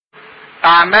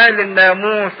اعمال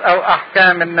الناموس او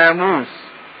احكام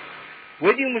الناموس.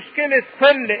 ودي مشكلة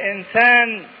كل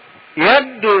انسان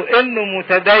يبدو انه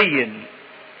متدين،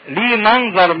 ليه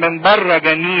منظر من بره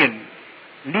جميل،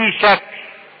 ليه شكل،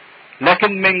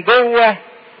 لكن من جوه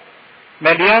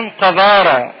مليان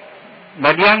قذارة،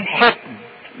 مليان حقد،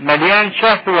 مليان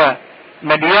شهوة،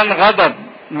 مليان غضب،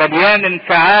 مليان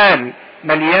انفعال،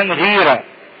 مليان غيرة.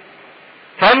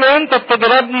 فقال له انت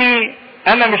بتضربني،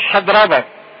 انا مش هضربك،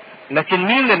 لكن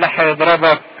مين اللي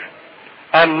هيضربك؟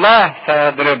 الله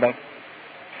سيضربك.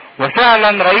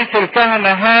 وفعلا رئيس الكهنة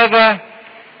هذا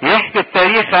يحكي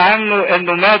التاريخ عنه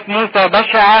انه مات موتة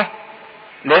بشعة،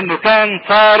 لانه كان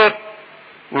سارق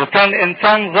وكان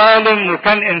انسان ظالم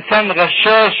وكان انسان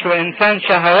غشاش وانسان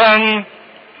شهواني.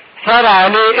 صار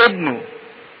عليه ابنه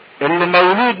اللي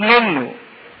مولود منه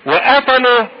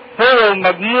وقتله هو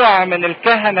ومجموعة من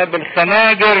الكهنة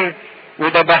بالخناجر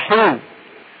وذبحوه.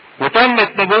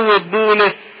 وتمت نبوة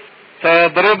بولس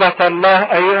سيضربك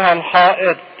الله ايها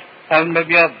الحائط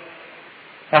المبيض.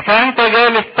 أفأنت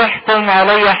جالس تحكم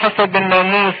علي حسب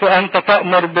الناموس وأنت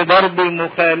تأمر بضربي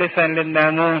مخالفا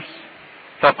للناموس؟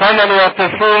 فقال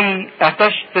الواقفون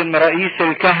أتشتم رئيس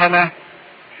الكهنة؟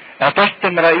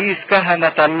 أتشتم رئيس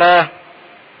كهنة الله؟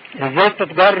 إزاي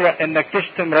تتجرأ إنك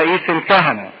تشتم رئيس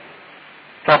الكهنة؟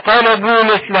 فقال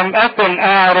بولس لم أكن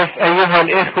أعرف أيها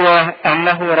الإخوة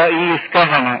أنه رئيس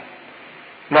كهنة،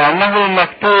 لأنه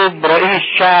مكتوب رئيس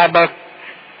شعبك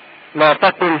لا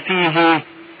تقل فيه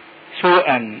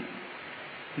سوءا.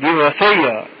 دي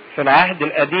وصية في العهد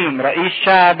القديم، رئيس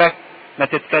شعبك ما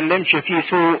تتكلمش فيه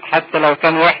سوء حتى لو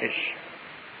كان وحش،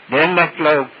 لانك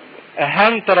لو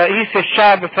اهنت رئيس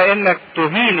الشعب فانك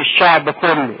تهين الشعب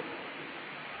كله.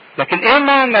 لكن ايه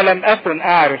معنى لم اكن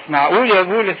اعرف؟ معقول يا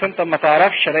بولس انت ما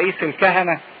تعرفش رئيس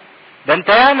الكهنة؟ ده انت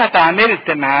ياما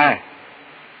تعاملت معاه،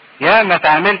 ياما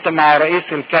تعاملت مع رئيس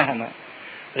الكهنة.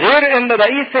 غير ان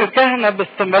رئيس الكهنة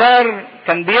باستمرار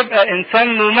كان بيبقى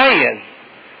انسان مميز،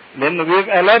 لانه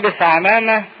بيبقى لابس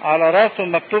عمامة على راسه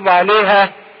مكتوب عليها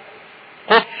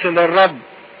قدس للرب،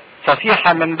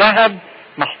 صفيحة من ذهب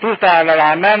محطوطة على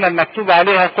العمامة مكتوب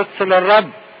عليها قدس للرب.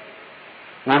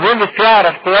 وبولس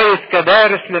يعرف كويس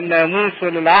كدارس للناموس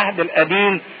وللعهد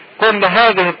القديم كل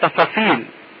هذه التفاصيل.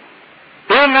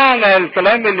 ايه معنى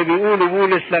الكلام اللي بيقوله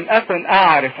بولس لم اكن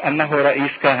اعرف انه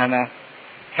رئيس كهنة؟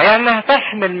 هي انها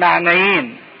تحمل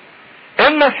معنيين.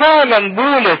 اما فعلا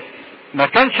بولس ما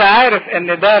كانش عارف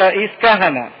ان ده رئيس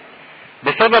كهنة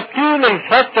بسبب طول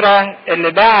الفترة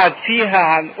اللي بعد فيها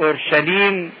عن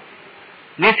اورشليم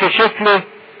نسي شكله،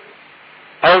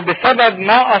 او بسبب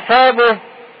ما اصابه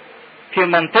في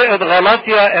منطقة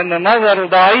غلاطيا ان نظره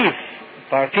ضعيف.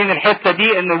 عارفين الحتة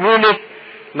دي ان بولس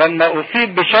لما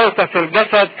اصيب بشوكة في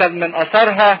الجسد كان من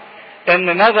اثرها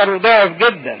ان نظره ضعف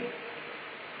جدا،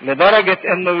 لدرجة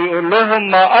انه يقول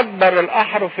لهم ما اكبر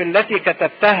الاحرف التي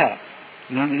كتبتها.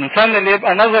 الانسان اللي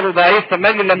يبقى نظره ضعيف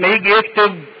تمام لما يجي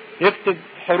يكتب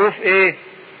حروف ايه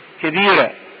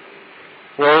كبيرة.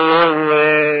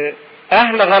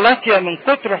 واهل غلاطيا من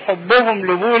كتر حبهم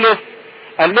لبولس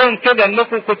قال لهم كده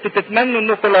انكم كنتوا تتمنوا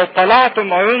انكم لو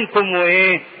طلعتم عيونكم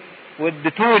وايه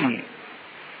واديتوني.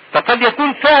 فقد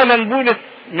يكون فعلا بولس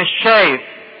مش شايف،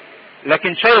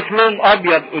 لكن شايف لون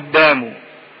ابيض قدامه.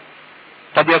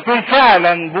 قد يكون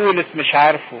فعلا بولس مش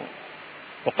عارفه،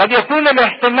 وقد يكون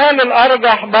الاحتمال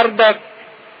الارجح بردك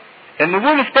ان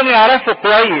بولس كان يعرفه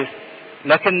كويس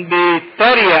لكن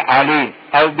بيتريق عليه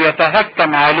او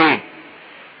بيتهكم عليه.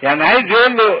 يعني عايز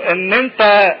يقول له ان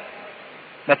انت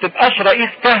ما تبقاش رئيس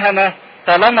كهنة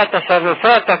طالما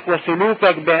تصرفاتك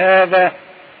وسلوكك بهذا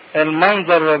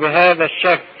المنظر وبهذا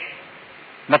الشكل.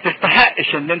 ما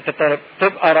تستحقش ان انت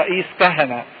تبقى رئيس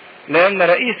كهنة، لان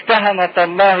رئيس كهنة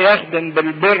الله يخدم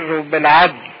بالبر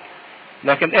وبالعدل،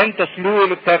 لكن انت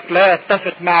سلوكك لا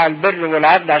يتفق مع البر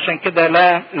والعدل، عشان كده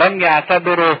لم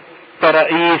يعتبره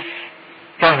كرئيس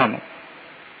كهنة.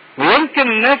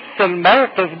 ويمكن نفس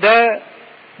الموقف ده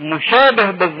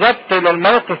مشابه بالضبط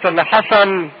للموقف اللي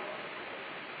حصل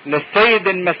للسيد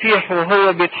المسيح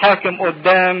وهو بيتحاكم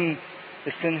قدام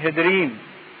السنهدرين.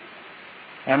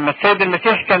 اما السيد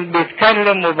المسيح كان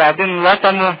بيتكلم وبعدين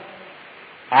لطمه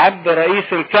عبد رئيس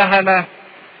الكهنة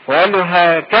وقال له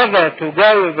هكذا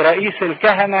تجاوب رئيس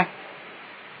الكهنة،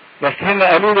 بس هنا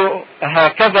قالوا له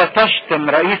هكذا تشتم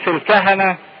رئيس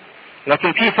الكهنة.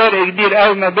 لكن في فرق كبير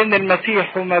قوي ما بين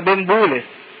المسيح وما بين بولس.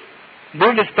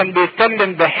 بولس كان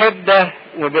بيتكلم بحدة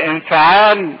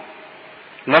وبانفعال،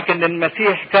 لكن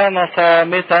المسيح كان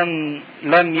صامتا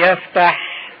لم يفتح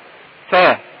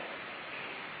فاه.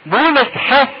 بولس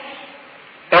حس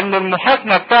ان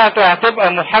المحاكمة بتاعته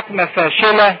هتبقى محاكمة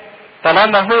فاشلة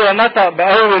طالما هو نطق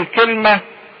بأول كلمة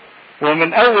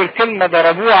ومن اول كلمة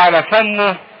ضربوه على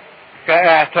فمه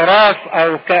كاعتراف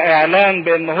او كاعلان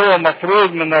بان هو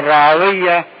مطرود من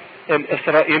الرعوية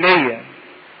الاسرائيلية.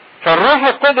 فالروح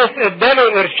القدس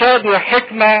اداله ارشاد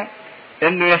وحكمة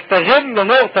انه يستغل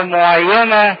نقطة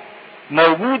معينة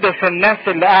موجودة في الناس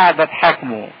اللي قاعدة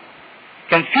تحاكمه.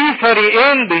 كان في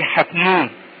فريقين بيحاكموه،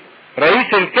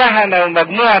 رئيس الكهنة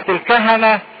ومجموعة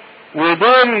الكهنة،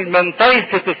 ودول من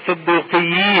طائفة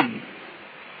الصدوقيين،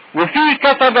 وفي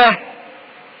كتبة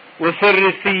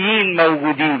وفريسيين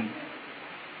موجودين.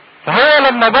 فهو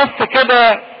لما بص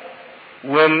كده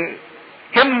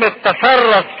والكلمة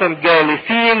تفرس في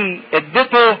الجالسين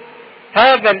ادته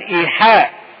هذا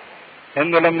الايحاء،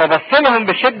 انه لما بص لهم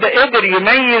بشدة قدر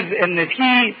يميز ان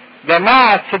في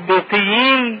جماعة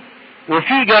صدوقيين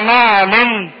وفي جماعة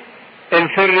من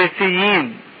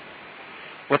الفريسيين،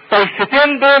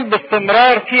 والطائفتين دول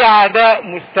باستمرار في عداء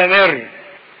مستمر،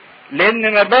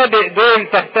 لان مبادئ دول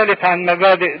تختلف عن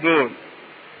مبادئ دول.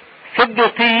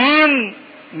 الصدوقيين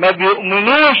ما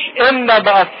بيؤمنوش الا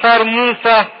بأسفار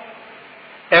موسى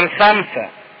الخمسة،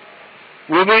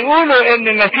 وبيقولوا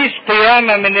ان مفيش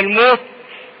قيامة من الموت،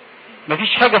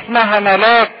 مفيش حاجة اسمها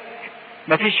ملاك،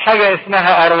 مفيش حاجة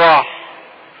اسمها ارواح.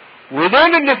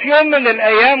 ودول اللي في يوم من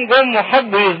الايام جم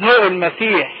وحبوا يزنقوا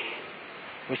المسيح،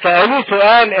 وسألوه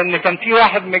سؤال ان كان في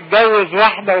واحد متجوز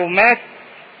واحدة ومات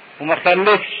وما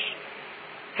خلفش،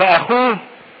 فاخوه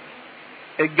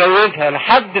اتجوزها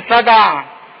لحد 7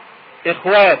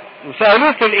 اخوات.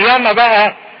 وسألوه في القيامة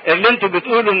بقى اللي انتوا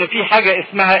بتقولوا ان في حاجة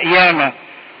اسمها قيامة،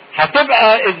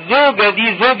 هتبقى الزوجة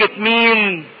دي زوجة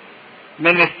مين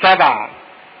من ال7؟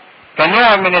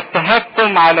 كنوع من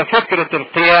التهكم على فكرة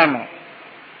القيامة.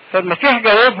 فالمسيح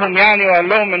جاوبهم يعني وقال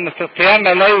لهم ان في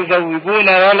القيامة لا يزوجون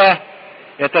ولا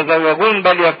يتزوجون،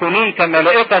 بل يكونون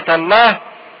كملائكة الله.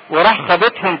 وراح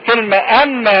خبطهم كلمة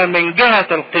اما من جهة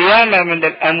القيامة من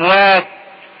الاموات،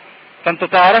 فانتوا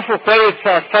تعرفوا كويس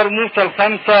في اسفار موسى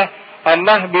الخمسة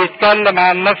الله بيتكلم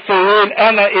عن نفسه ويقول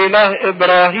انا اله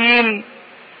ابراهيم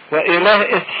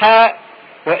واله اسحاق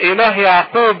واله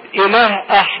يعقوب، اله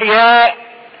احياء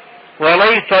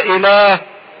وليس اله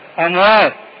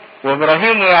اموات.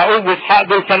 وابراهيم ويعقوب واسحاق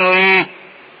دول كانوا ايه؟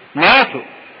 ماتوا.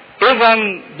 اذا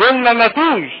دول ما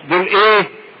ماتوش، دول ايه؟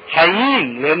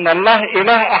 حيين، لان الله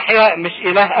اله احياء مش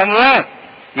اله اموات.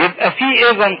 يبقى في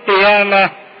اذا قيامة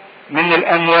من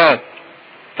الاموات.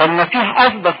 فالمسيح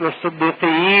اثبت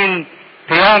للصديقيين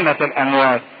قيامة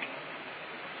الاموات.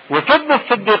 وصد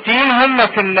الصديقيين هم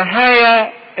في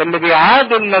النهاية اللي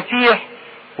بيعادوا المسيح،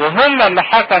 وهم اللي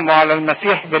حكموا على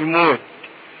المسيح بالموت.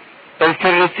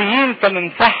 الفريسيين كانوا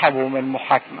انسحبوا من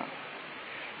المحاكمة.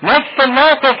 نفس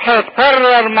الموقف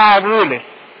هيتكرر مع بولس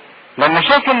لما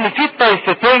شاف ان في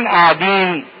طائفتين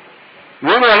قاعدين،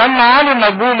 يقول ولما علم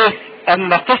بولس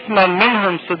ان قسما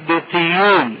منهم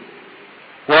صديقيون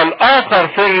والاخر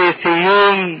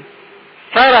فريسيون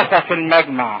صرخ في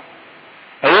المجمع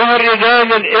ايها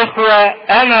الرجال الاخوة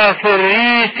انا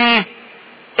فريسي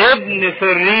ابن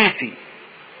فريسي،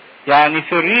 يعني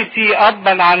فريسي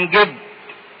ابا عن جد،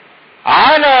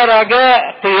 على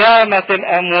رجاء قيامة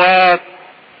الاموات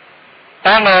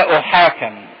انا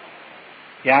احاكم.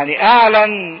 يعني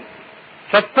اعلن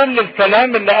ساب كل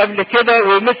الكلام اللي قبل كده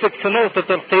ومسك في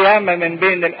نقطة القيامة من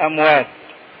بين الاموات.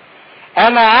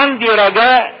 انا عندي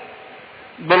رجاء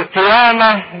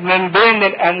بالقيامة من بين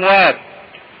الاموات،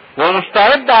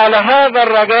 ومستعد على هذا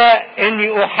الرجاء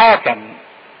اني احاكم.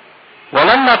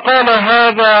 ولما قال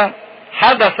هذا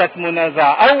حدثت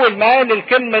منازعة. اول ما قال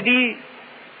الكلمة دي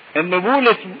ان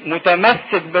بولس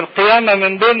متمسك بالقيامة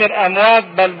من بين الاموات،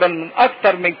 بل من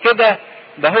اكتر من كده،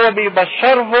 ده هو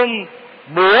بيبشرهم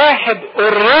بواحد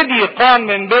اوريدي قام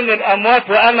من بين الاموات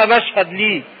وانا بشهد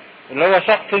ليه، اللي هو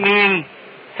شخص مين؟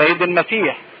 سيد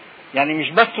المسيح. يعني مش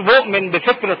بس بؤمن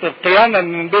بفكرة القيامة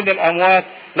من بين الاموات،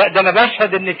 لا ده انا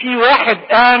بشهد ان في واحد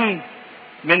قام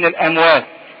من الاموات،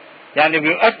 يعني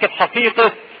بيؤكد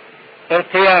حقيقة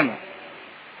القيامة.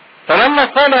 فلما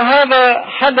قال هذا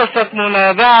حدثت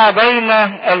منازعة بين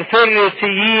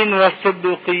الفريسيين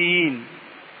والصدوقيين.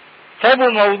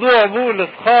 سابوا موضوع بولس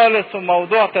خالص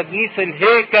وموضوع تدنيس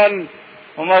الهيكل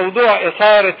وموضوع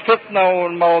إثارة فتنة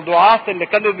والموضوعات اللي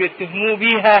كانوا بيتهموه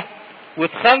بيها،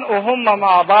 واتخانقوا هم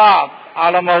مع بعض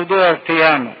على موضوع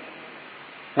القيامة.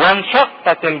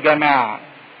 وانشقت الجماعة،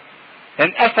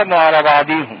 انقسموا على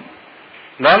بعضهم،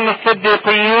 لأن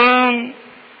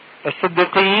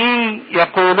الصديقيين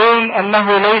يقولون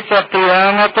أنه ليس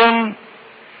قيامة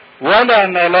ولا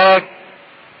ملاك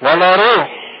ولا روح،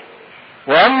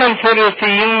 وأما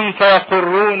الفريسيون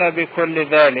فيقرون بكل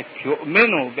ذلك،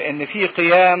 يؤمنوا بأن في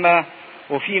قيامة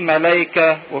وفي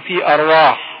ملائكة وفي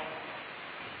أرواح.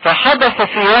 فحدث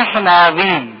صياح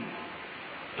عظيم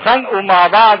اتخانقوا مع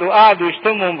بعض وقعدوا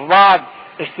يشتموا في بعض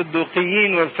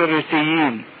الصدوقيين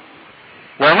والفريسيين.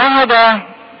 ونهض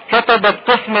كتبت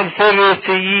قسم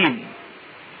الفريسيين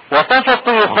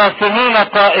واتفقوا يخاصمون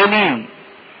قائلين: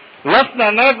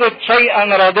 لسنا نجد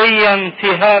شيئا رديا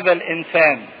في هذا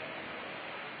الانسان.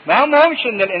 ما همهمش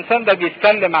ان الانسان ده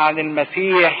بيتكلم عن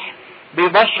المسيح،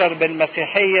 بيبشر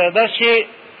بالمسيحية، ده شيء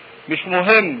مش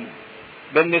مهم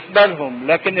بالنسبة لهم،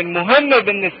 لكن المهم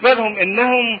بالنسبة لهم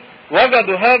انهم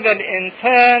وجدوا هذا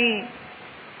الانسان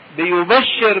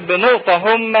بيبشر بنقطة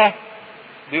هم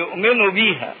بيؤمنوا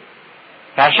بيها.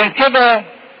 فعشان كده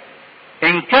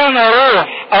ان كان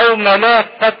روح او ملاك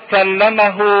قد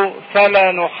كلمه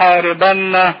فلا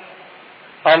نحاربن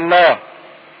الله.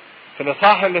 في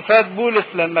الاصحاح اللي فات بولس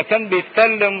لما كان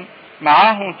بيتكلم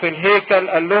معاهم في الهيكل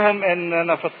قال لهم ان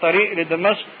انا في الطريق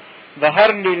لدمشق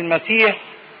ظهر لي المسيح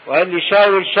وقال لي: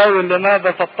 شاول شاول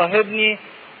لماذا تضطهدني؟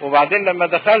 وبعدين لما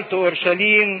دخلت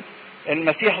اورشليم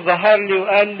المسيح ظهر لي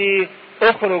وقال لي: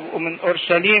 اخرج من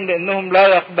اورشليم لانهم لا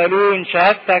يقبلون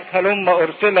شهادتك، هلم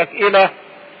ارسلك الى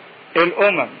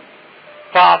الامم.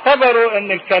 فاعتبروا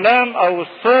ان الكلام او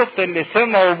الصوت اللي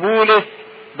سمعه بولس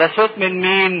ده صوت من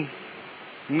مين؟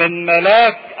 من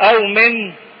ملاك او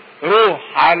من روح،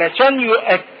 علشان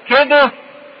يؤكدوا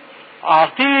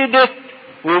عقيدة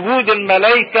وجود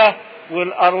الملائكة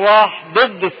والارواح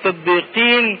ضد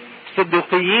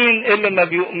الصديقيين اللي ما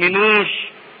بيؤمنوش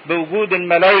بوجود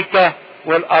الملائكة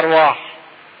والارواح.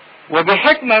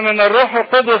 وبحكمة من الروح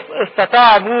القدس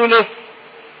استطاع بولس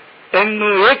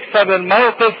انه يكسب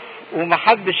الموقف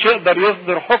ومحدش يقدر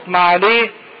يصدر حكم عليه،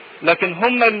 لكن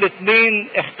هما الاثنين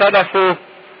اختلفوا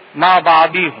مع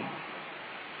بعضهم.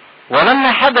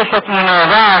 ولما حدثت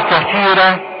منازعة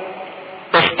كثيرة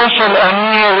اختشى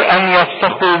الامير ان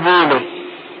يفسخوا بولس.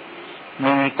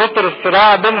 من كتر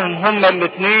الصراع بينهم هما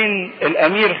الاثنين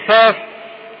الامير خاف،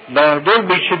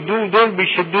 دول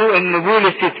بيشدوه ان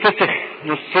بولس يتفسخ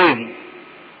نصين.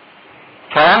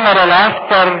 فامر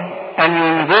العسكر ان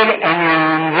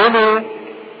ينزلوا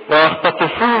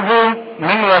ويختطفوه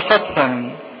من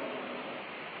وسطهم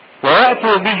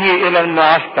ويأتوا به الى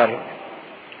المعسكر.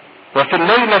 وفي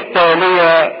الليلة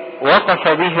التالية وقف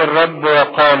به الرب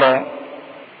وقال: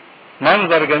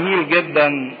 منظر جميل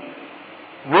جدا.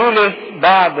 بولس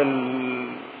بعد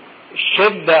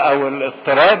الشدة او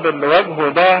الاضطراب اللي واجهه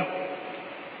ده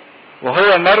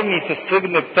وهو مرمي في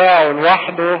السجن بتاعه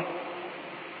لوحده،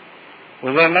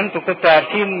 وزي ما انتم كنتوا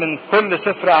عارفين من كل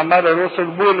سفر اعمال الرسل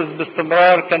بولس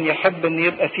باستمرار كان يحب ان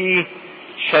يبقى فيه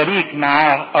شريك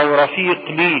معاه او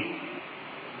رفيق ليه،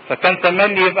 فكان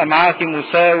تملي يبقى معاه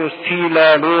تيموثاوس،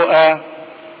 سيلا، لوقا،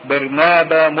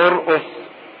 برنابا، مرقس.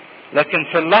 لكن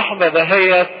في اللحظة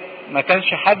دهيت ما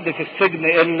كانش حد في السجن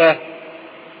الا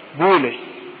بولس،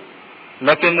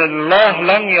 لكن الله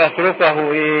لم يتركه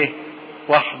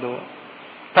وحده.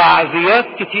 تعزيات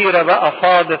كتيرة بقى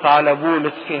فاضت على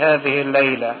بولس في هذه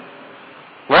الليلة.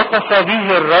 وقف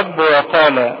به الرب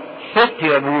وقال: ثق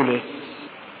يا بولس،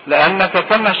 لأنك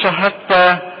كما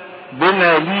شهدت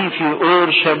بما لي في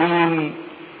أورشليم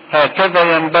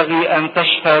هكذا ينبغي أن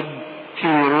تشهد في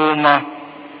روما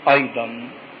أيضا.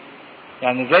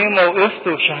 يعني زي ما وقفت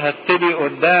وشهدت لي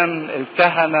قدام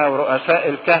الكهنة ورؤساء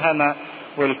الكهنة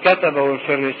والكتبة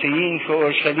والفريسيين في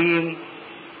أورشليم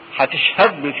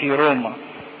هتشهد لي في روما.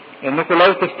 لأنكم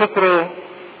لو تفتكروا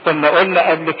كنا قلنا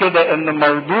قبل كده ان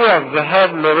موضوع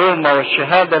الذهاب لروما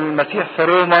والشهادة للمسيح في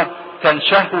روما كان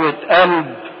شهوة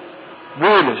قلب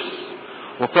بولس،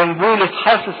 وكان بولس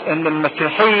حاسس ان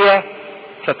المسيحية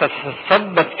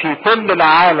ستتثبت في كل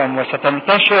العالم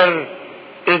وستنتشر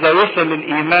اذا وصل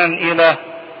الايمان الى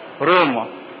روما،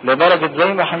 لدرجة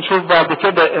زي ما هنشوف بعد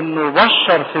كده انه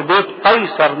بشر في بيت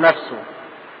قيصر نفسه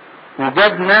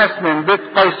وجاب ناس من بيت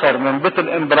قيصر من بيت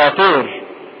الامبراطور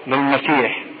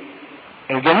للمسيح.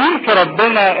 الجميل في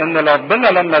ربنا ان ربنا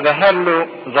لما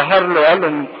ظهر له قال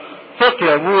له ثق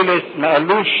يا بولس، ما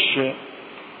قالوش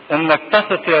انك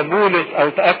تثق يا بولس او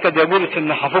تأكد يا بولس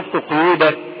اني هفك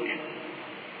قيودك،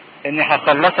 اني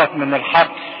هخلصك من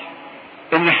الحبس،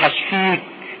 اني هشفيك،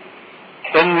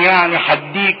 اني يعني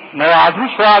هديك. ما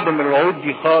وعدوش وعد من الوعود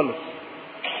دي خالص.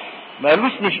 ما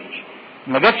قالوش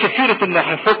ما جابش سيرة انه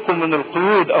هيفكوا من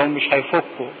القيود او مش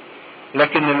هيفكوا.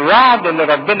 لكن الوعد اللي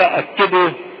ربنا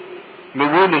اكده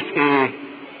لبولس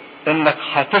انك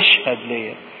هتشهد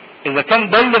ليا. اذا كان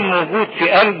ده اللي موجود في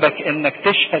قلبك انك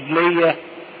تشهد ليا،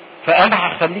 فانا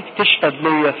هخليك تشهد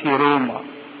ليا في روما.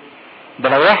 ده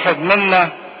لو واحد منا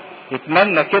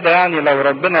يتمنى كده، يعني لو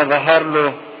ربنا ظهر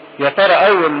له، يا ترى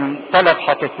اول طلب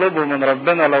هتطلبه من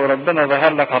ربنا لو ربنا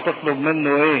ظهر لك هتطلب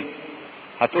منه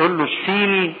هتقول له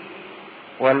اشفيني،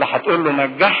 ولا هتقول له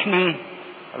نجحني،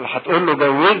 ولا هتقول له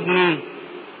جوزني،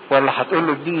 ولا هتقول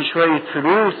له اديني شوية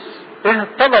فلوس؟ ايه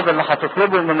الطلب اللي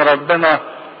هتطلبه من ربنا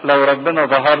لو ربنا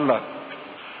ظهر لك؟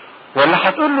 ولا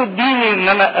هتقول له اديني ان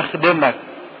انا اخدمك؟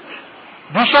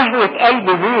 دي شهوة قلب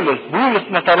بولس. بولس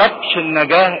ما طلبش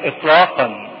النجاة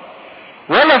اطلاقا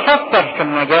ولا فكر في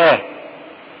النجاة،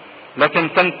 لكن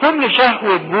كان كل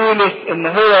شهوة بولس ان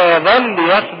هو يظل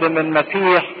يخدم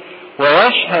المسيح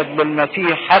ويشهد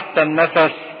بالمسيح حتى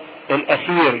النفس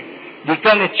الاخير. دي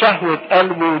كانت شهوة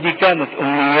قلبه ودي كانت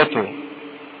امنيته.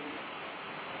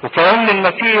 وكأن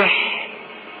المسيح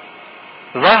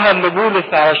ظهر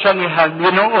لبولس علشان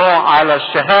يهنئه على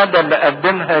الشهادة اللي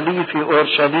قدمها ليه في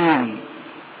اورشليم.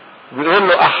 بيقول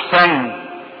له احسنت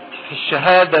في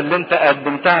الشهادة اللي انت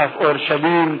قدمتها في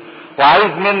اورشليم،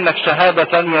 وعايز منك شهادة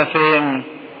تانية فين؟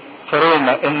 في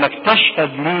روما، انك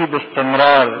تشهد لي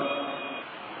باستمرار.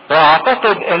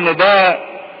 واعتقد ان ده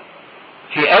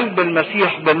في قلب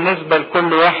المسيح بالنسبة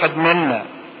لكل واحد منا،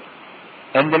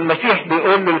 ان المسيح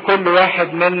بيقول لكل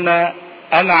واحد منا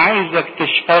انا عايزك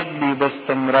تشهد لي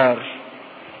باستمرار،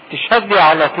 تشهد لي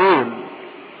على طول،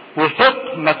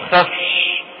 وثق ما تخافش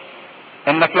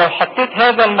انك لو حطيت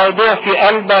هذا الموضوع في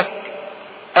قلبك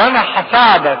انا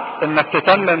هساعدك انك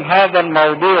تتمم هذا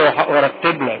الموضوع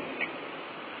وارتب لك.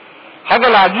 حاجة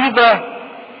العجيبة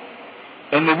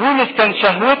ان بولس كان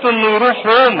شهوته انه يروح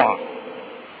روما،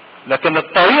 لكن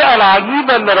الطريقة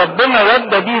العجيبة اللي ربنا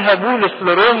ودى بيها بولس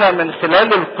لروما من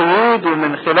خلال القيود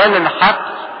ومن خلال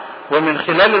الحبس ومن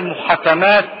خلال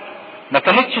المحاكمات ما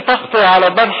كانتش تخطر على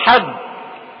بال حد.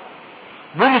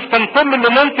 بولس كان كل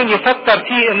اللي ممكن يفكر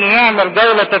فيه انه يعمل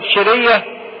جولة تبشيرية،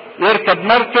 يركب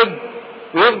مركب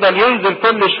ويفضل ينزل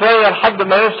كل شوية لحد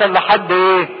ما يوصل لحد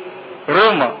ايه؟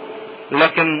 روما.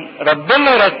 لكن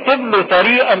ربنا رتب له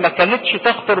طريقة ما كانتش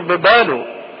تخطر بباله،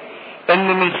 ان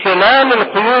من خلال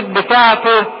القيود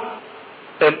بتاعته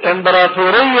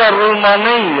الامبراطورية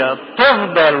الرومانية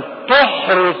تفضل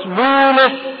تحرس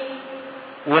بولس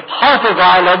وتحافظ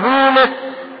على بولس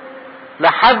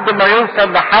لحد ما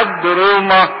يوصل لحد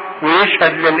روما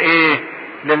ويشهد للايه؟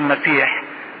 للمسيح.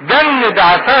 جند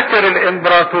عساكر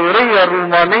الامبراطورية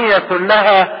الرومانية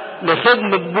كلها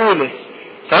لخدمة بولس.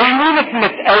 صحيح بولس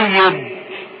متأيد،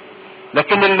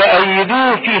 لكن اللي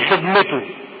أيدوه في خدمته،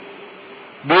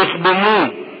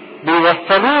 بيخدموه،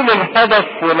 بيوصلوه للهدف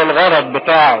وللغرض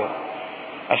بتاعه.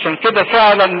 عشان كده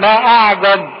فعلا ما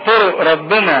أعجب طرق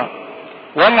ربنا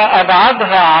وما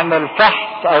أبعدها عن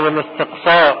الفحص أو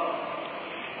الاستقصاء،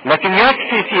 لكن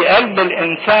يكفي في قلب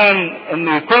الإنسان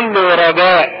إنه يكون له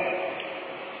رجاء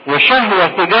وشهوة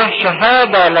تجاه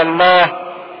شهادة لله،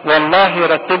 والله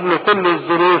يرتب له كل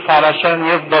الظروف علشان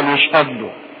يفضل يشهد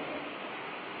له.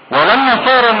 ولما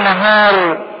صار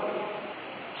النهار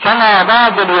سمع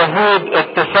بعض اليهود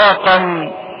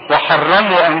اتفاقا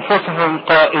وحرموا انفسهم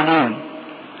قائلين.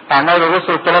 اعمال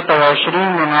الرسل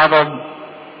 23 من عدد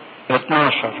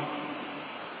 12.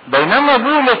 بينما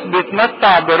بولس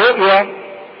بيتمتع برؤية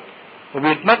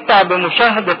وبيتمتع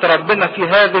بمشاهدة ربنا في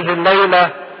هذه الليلة،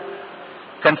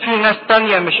 كان في ناس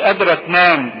تانية مش قادرة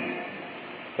تنام،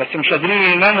 بس مش قادرين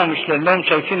يناموا مش لانهم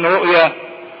شايفين رؤية،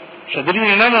 مش قادرين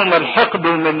يناموا من الحقد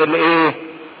ومن الايه؟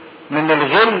 من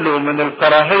الغل ومن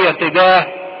الكراهية تجاه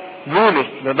بولس،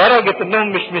 لدرجة انهم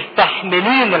مش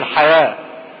مستحملين الحياة.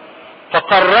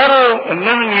 فقرروا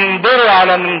انهم ينذروا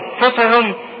على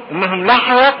انفسهم انهم لا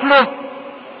هياكلوا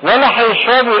ولا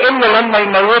هيشربوا الا لما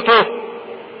يموتوا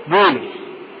بولس.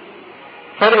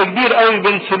 فرق كبير قوي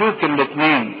بين سلوك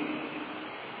الاثنين.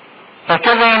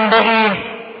 فكذا ينبغي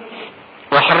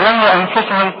وحرموا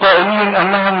انفسهم قائلين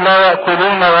انهم لا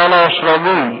يأكلون ولا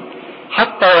يشربون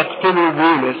حتى يقتلوا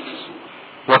بولس.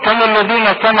 وكان الذين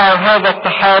سمعوا هذا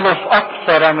التحالف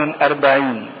اكثر من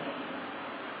 40.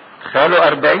 تخيلوا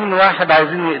 40 واحد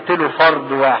عايزين يقتلوا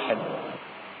فرد واحد.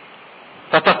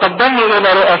 فتقدموا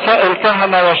الى رؤساء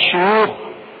الكهنة والشيوخ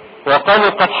وقالوا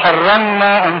قد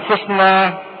حرمنا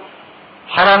انفسنا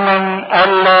حرما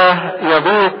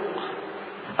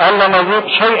الا نذوق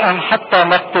شيئا حتى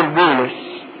نقتل بولس.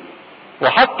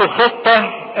 وحطوا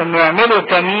خطة انه يعملوا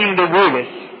كمين لبولس.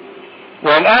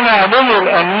 والان اعلنوا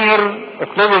الامير،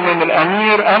 اطلبوا من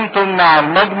الامير انتم مع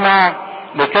المجمع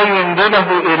لكي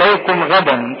ينزله اليكم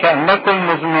غدا كأنكم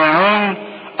مزمعون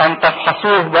ان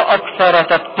تفحصوه باكثر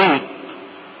تدقيق.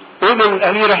 قولوا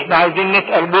للامير احنا عايزين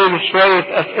نسأل بولس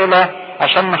شوية اسئلة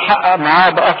عشان نحقق معاه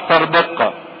باكثر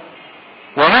دقة،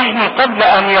 ونحن قبل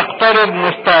ان يقترب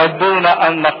مستعدون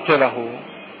ان نقتله.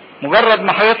 مجرد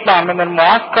ما هيطلع من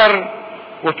المعسكر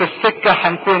وفي السكة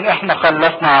هنكون احنا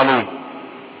خلصنا عليه.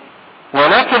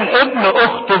 ولكن ابن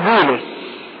اخت بولس،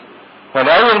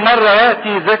 ولأول مرة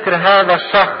يأتي ذكر هذا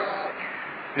الشخص،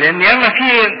 لان ياما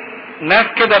في ناس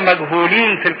كده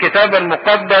مجهولين في الكتاب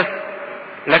المقدس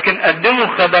لكن قدموا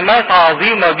خدمات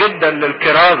عظيمة جدا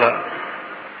للكرازة.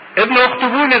 ابن اخت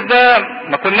بولس ده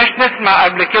ما كناش نسمع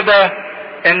قبل كده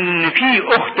ان في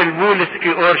اخت لبولس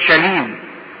في اورشليم،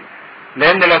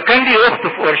 لان لو كان لي اخت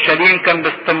في اورشليم كان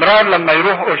باستمرار لما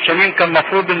يروح اورشليم كان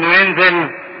المفروض انه ينزل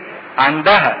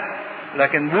عندها،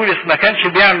 لكن بولس ما كانش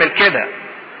بيعمل كده.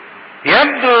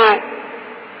 يبدو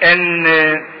ان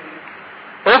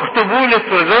اخت بولس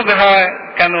وزوجها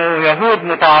كانوا يهود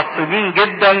متعصبين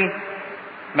جدا،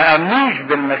 ما امنوش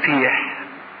بالمسيح،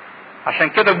 عشان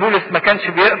كده بولس ما كانش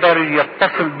بيقدر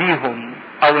يتصل بيهم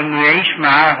او انه يعيش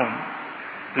معاهم.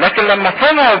 لكن لما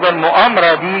سمعوا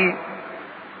بالمؤامرة دي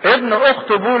ابن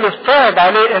اخت بولس صعب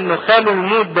عليه انه خاله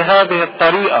يموت بهذه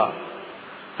الطريقة.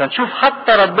 فنشوف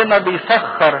حتى ربنا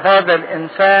بيسخر هذا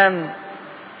الانسان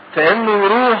في انه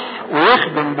يروح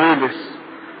ويخدم بولس.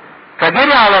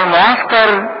 فجري على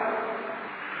المعسكر،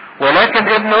 ولكن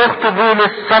ابن اخت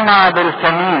بولس سمع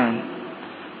بالكمين،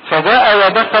 فجاء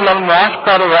ودخل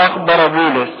المعسكر واخبر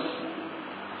بولس.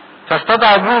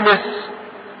 فاستدعى بولس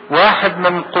واحد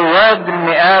من قواد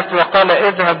المئات وقال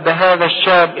اذهب بهذا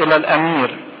الشاب الى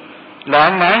الامير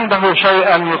لان عنده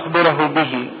شيئا يخبره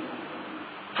به.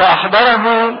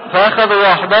 فاخذ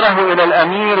واحضره الى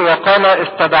الامير وقال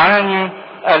استدعاني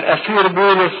الاسير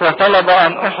بولس وطلب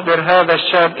ان احضر هذا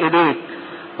الشاب اليك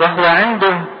وهو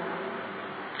عنده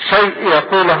شيء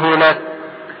يقوله لك.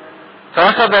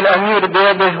 فاخذ الامير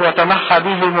بيده وتنحى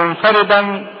به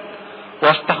منفردا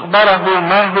واستخبره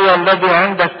ما هو الذي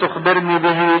عندك تخبرني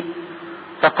به.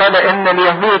 فقال ان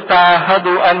اليهود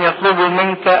تعاهدوا ان يطلبوا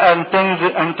منك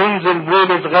ان تنزل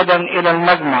بولس غدا الى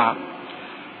المجمع،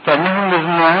 فانهم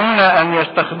يزمعون ان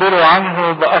يستخبروا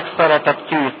عنه باكثر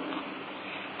تدقيق،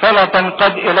 فلا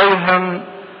تنقد اليهم،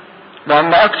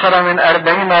 لان اكثر من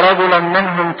 40 رجلا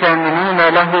منهم كاملين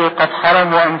له قد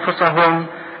حرموا انفسهم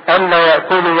الا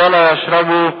يأكلوا ولا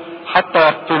يشربوا حتى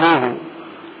يقتلوه،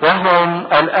 وهم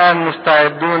الان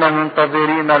مستعدون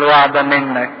منتظرين الوعد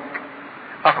منك.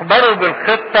 اخبروا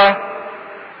بالخطة،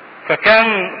 فكان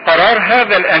قرار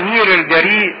هذا الامير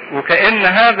الجريء، وكأن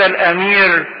هذا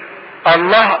الامير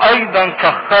الله ايضا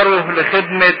سخره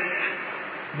لخدمة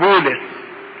بولس،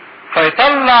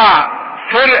 فيطلع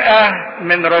فرقة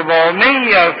من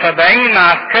 470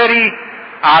 عسكري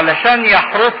علشان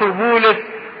يحرسوا بولس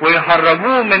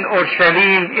ويهربوه من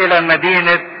اورشليم الى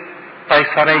مدينة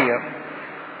قيصرية.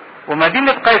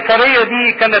 ومدينة قيصرية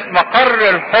دي كانت مقر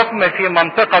الحكم في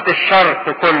منطقة الشرق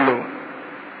كله،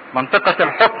 منطقة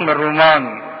الحكم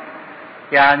الروماني.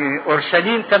 يعني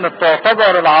اورشليم كانت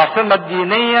تعتبر العاصمة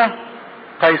الدينية،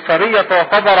 قيصرية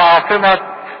تعتبر عاصمة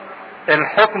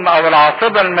الحكم او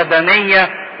العاصمة المدنية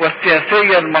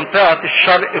والسياسية لمنطقة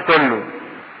الشرق كله.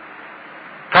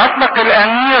 فاطلق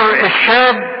الامير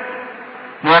الشاب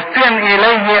موصيا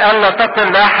اليه الا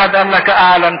تقل لاحد انك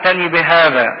اعلمتني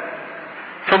بهذا.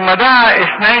 ثم دعا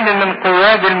 2 من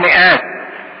قواد المئات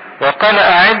وقال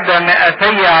اعد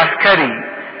 200 عسكري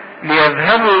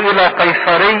ليذهبوا الى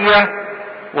قيصرية،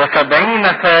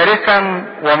 و70 فارسا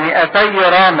و200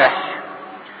 رامح،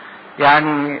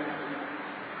 يعني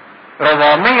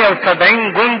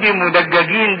 470 جندي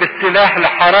مدججين بالسلاح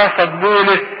لحراسة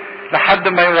بولس لحد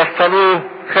ما يوصلوه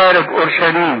خارج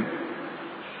اورشليم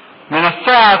من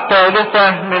الساعة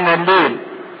 3 من الليل.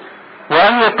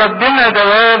 وان يقدم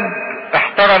دواب،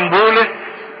 احترم بولس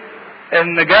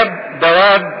ان جاب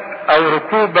دواب او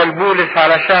ركوب البولس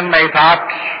علشان ما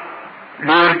يتعبش،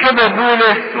 ليركب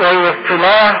بولس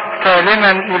ويوصلاه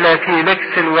سالما الى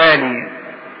فيليكس الوالي.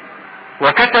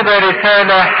 وكتب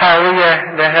رسالة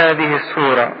حاوية لهذه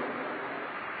الصورة.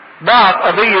 بعت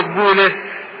قضية بولس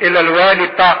الى الوالي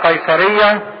بتاع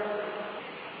قيصرية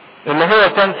اللي هو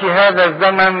كان في هذا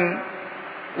الزمن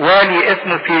والي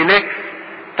اسمه فيليكس،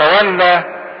 تولى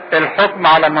الحكم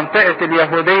على منطقة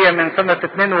اليهودية من سنة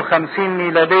 52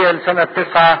 ميلادية لسنة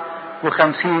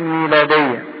 59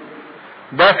 ميلادية.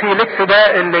 ده فيليكس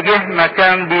ده اللي جه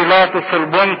مكان بيلاطس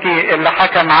البنطي اللي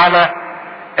حكم على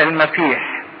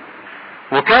المسيح.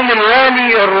 وكان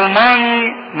الوالي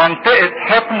الروماني منطقة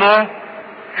حكمه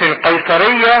في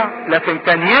القيصرية، لكن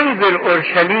كان ينزل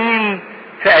اورشليم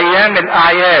في ايام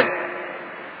الاعياد،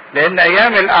 لان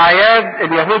ايام الاعياد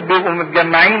اليهود بيبقوا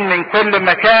متجمعين من كل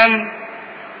مكان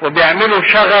وبيعملوا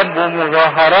شغب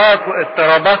ومظاهرات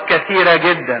واضطرابات كثيرة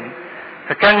جدا،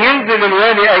 فكان ينزل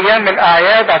الوالي ايام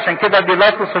الاعياد. عشان كده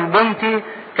بيلاطس البنطي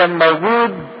كان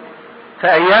موجود في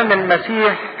ايام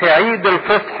المسيح في عيد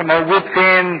الفصح، موجود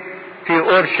فين؟ في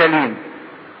اورشليم.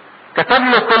 كتب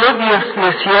له كلوديوس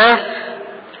لسياس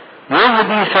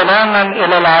يهدي سلاما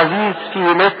الى العزيز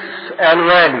فيليكس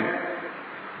الوالي.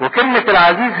 وكلمة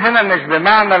العزيز هنا مش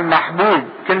بمعنى المحبوب،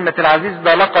 كلمة العزيز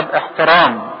ده لقب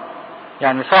احترام،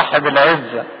 يعني صاحب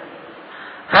العزة.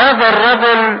 هذا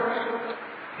الرجل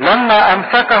لما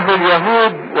امسكه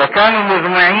اليهود وكانوا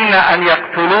مجمعين ان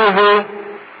يقتلوه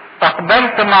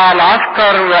اقبلت مع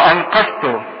العسكر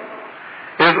وانقذته،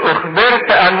 اذ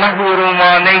اخبرت انه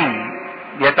روماني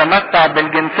يتمتع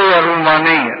بالجنسية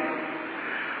الرومانية،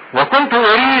 وكنت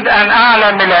اريد ان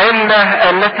اعلم العلة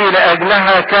التي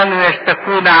لاجلها كانوا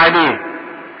يشتكون عليه،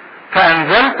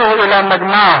 فانزلته الى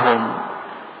مجمعهم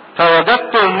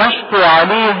فوجدت المشكو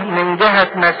عليه من جهة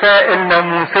مسائل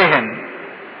ناموسهم،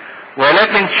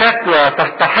 ولكن شكوى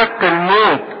تستحق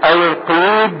الموت او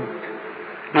القيود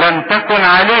لم تكن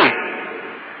عليه.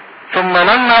 ثم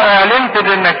لما اعلمت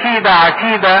بمكيدة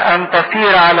عتيدة ان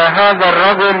تصير على هذا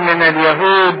الرجل من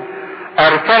اليهود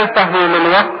ارسلته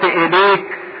للوقت اليك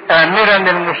امرا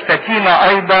المشتكين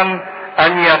ايضا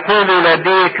ان يقولوا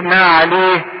لديك ما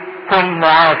عليه كن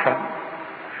معافى.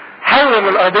 حول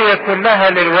القضية كلها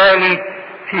للوالي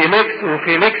فيليكس،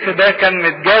 وفيليكس ده كان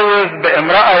متجوز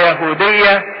بامرأة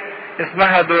يهودية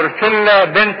اسمها دورسيلا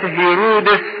بنت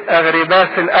هيرودس اغرباس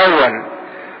الاول،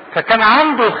 فكان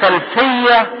عنده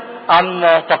خلفية عن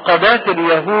معتقدات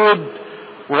اليهود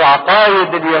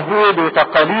وعقائد اليهود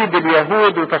وتقاليد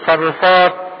اليهود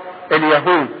وتصرفات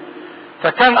اليهود.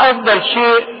 فكان افضل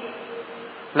شيء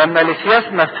لما ليسياس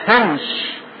ما فهمش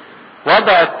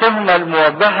وضع التهمة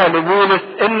الموجهة لبولس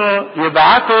انه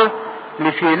يبعته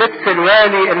لفيليكس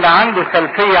الوالي اللي عنده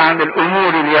خلفية عن الامور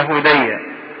اليهودية.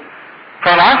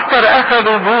 فالعسكر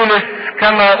اخذوا بولس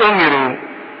كما امروا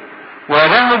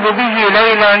وذهبوا به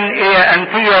ليلا الى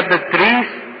انتيا بطريس،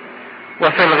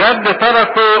 وفي الغد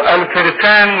تركوا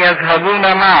الفرسان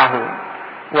يذهبون معه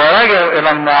ورجعوا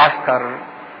الى المعسكر.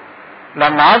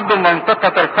 لما عدوا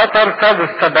منطقة الخطر سابوا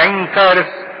 70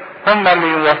 فارس هم اللي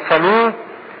يوصلوه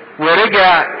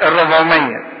ورجع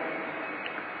 400.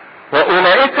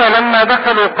 واولئك لما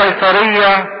دخلوا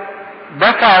قيصرية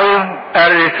دفعوا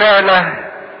الرسالة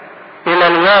الى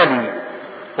الوالي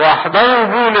واحضروا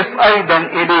بولس ايضا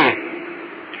اليه.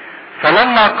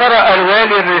 فلما قرأ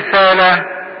الوالي الرسالة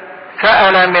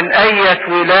سأل من اية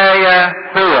ولاية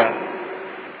هو،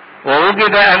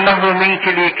 ووجد انه من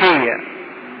كيليكية.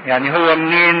 يعني هو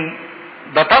منين؟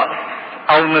 ده طقس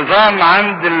او نظام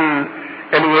عند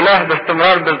الولاه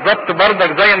باستمرار بالظبط،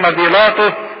 بردك زي ما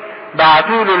بيلاطس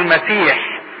بعتوا له المسيح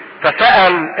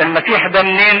فسأل المسيح ده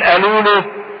منين، قالوا له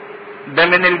ده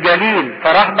من الجليل،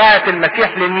 فراح بعت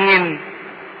المسيح لمين؟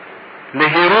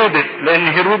 لهيرودس، لان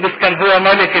هيرودس كان هو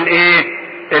ملك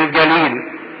الجليل.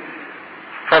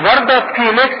 فبردك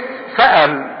فيليكس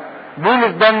سأل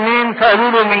بولس ده منين،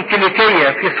 فقالوا له من كيليكية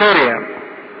في سوريا.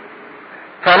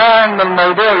 فلقى ان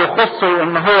الموضوع يخصه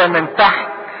ان هو من تحت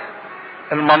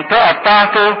المنطقة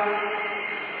بتاعته،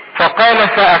 فقال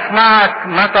سأسمعك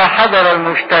متى حضر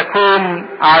المشتكون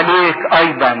عليك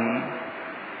ايضا،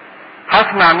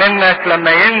 هسمع منك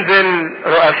لما ينزل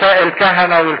رؤساء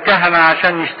الكهنة والكهنة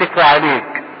عشان يشتكوا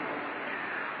عليك.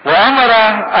 وامر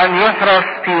ان يحرس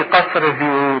في قصر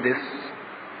هيرودس.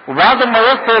 وبعد ما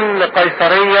وصل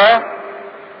لقيصرية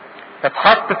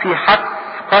اتحط في حبس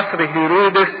قصر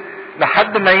هيرودس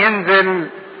لحد ما ينزل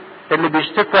اللي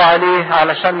بيشتكوا عليه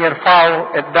علشان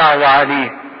يرفعوا الدعوة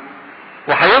عليه.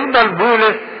 وهيفضل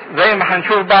بولس زي ما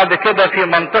هنشوف بعد كده في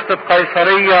منطقة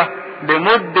قيصرية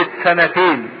لمدة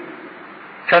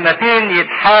سنتين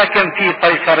يتحاكم في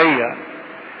قيصرية،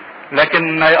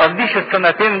 لكن ما يقضيش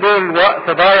السنتين دول وقت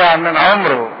ضايع من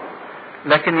عمره،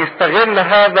 لكن يستغل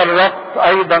هذا الوقت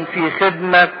ايضا في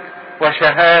خدمة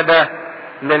وشهادة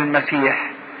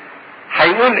للمسيح.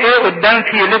 هيقول ايه قدام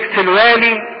فيليكس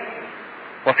الوالي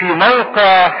وفي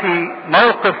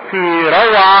موقف في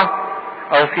روعة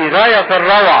او في غاية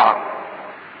الروعة.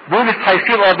 بولس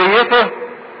هيسيب قضيته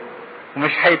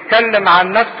ومش هيتكلم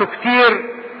عن نفسه كتير،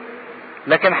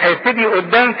 لكن هيبتدي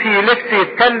قدام فيليكس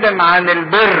يتكلم عن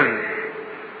البر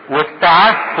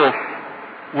والتعفف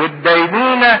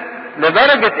والدينونة،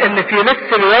 لدرجة ان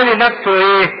فيليكس الوالي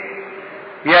نفسه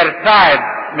يرتعد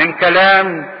من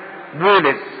كلام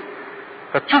بولس.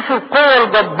 فتشوفوا القوة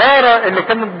الجبارة اللي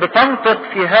كانت بتنطق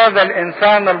في هذا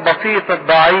الانسان البسيط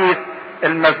الضعيف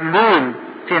المذلول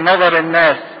في نظر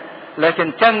الناس،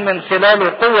 لكن كان من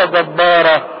خلاله قوة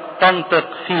جبارة تنطق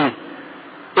فيه.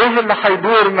 ايه اللي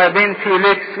هيدور ما بين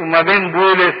فيليكس وما بين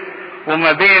بولس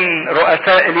وما بين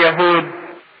رؤساء اليهود؟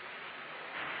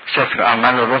 سفر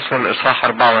اعمال الرسل اصحاح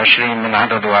 24 من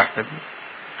عدد 1.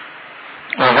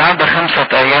 وبعد 5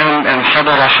 ايام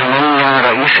انحدر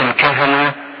حنانيا رئيس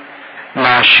الكهنة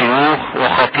مع الشيوخ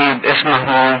وخطيب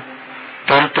اسمه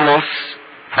ترتلس،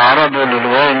 فعرضوا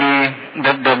للوالي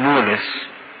ضد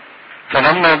بولس.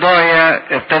 فلما دعي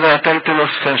ابتدى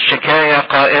ترتلس في الشكاية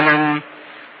قائلا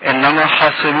إننا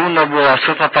حاصلون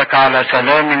بواسطتك على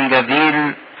سلام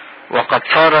جديد، وقد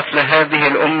صارت لهذه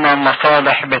الأمة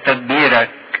مصالح بتدبيرك.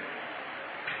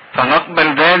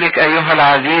 فنقبل ذلك أيها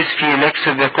العزيز فيليكس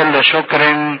بكل شكر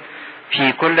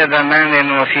في كل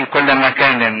زمان وفي كل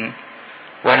مكان.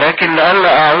 ولكن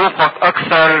لئلا أعوقك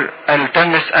أكثر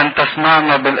التمس أن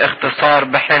تسمعنا بالاختصار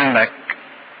بحلمك،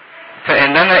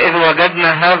 فإننا إذ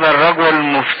وجدنا هذا الرجل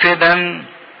مفسدا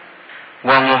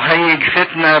ومهيج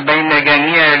فتنة بين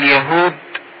جميع اليهود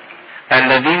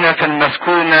الذين في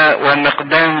المسكونة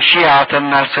ومقدام شيعة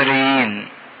الناصريين،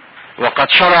 وقد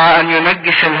شرع أن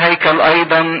ينجس الهيكل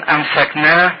أيضا،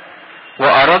 أمسكناه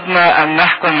وأردنا أن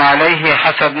نحكم عليه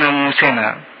حسب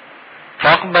ناموسنا.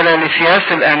 فأقبل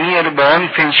لسياس الأمير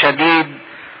بعنف شديد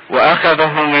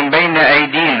وأخذه من بين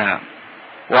أيدينا،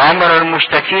 وأمر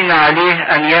المشتكين عليه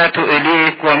أن يأتوا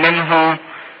إليك، ومنه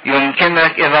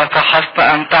يمكنك إذا فحصت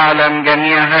أن تعلم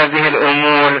جميع هذه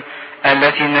الأمور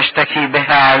التي نشتكي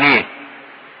بها عليه.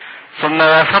 ثم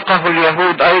وافقه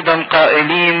اليهود أيضا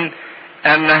قائلين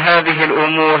أن هذه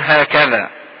الأمور هكذا.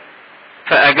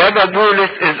 فأجاب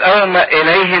بولس إذ أومأ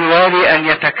إليه الوالي أن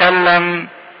يتكلم: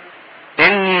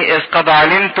 إني إذ قد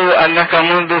علمت أنك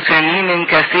منذ سنين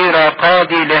كثيرة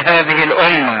قاضي لهذه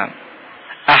الأمة،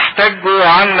 أحتج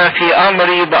عما في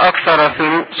أمري بأكثر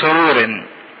سرور،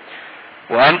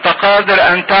 وأنت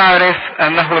قادر أن تعرف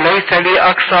أنه ليس لي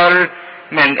أكثر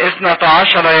من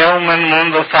 12 يوما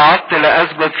منذ صعدت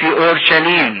لأسجد في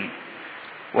أورشليم،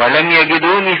 ولم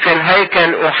يجدوني في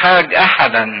الهيكل أحاج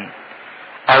أحدا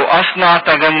أو أصنع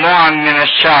تجمعا من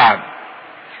الشعب،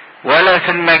 ولا في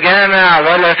المجامع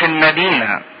ولا في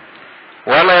المدينة،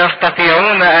 ولا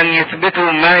يستطيعون أن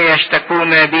يثبتوا ما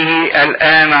يشتكون به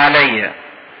الآن علي.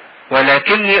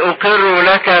 ولكني أقر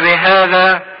لك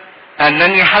بهذا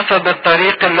أنني حسب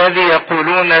الطريق الذي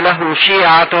يقولون له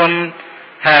شيعة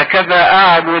هكذا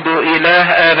أعبد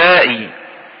إله آبائي،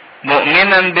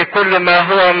 مؤمنا بكل ما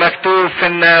هو مكتوب في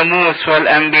الناموس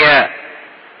والأنبياء،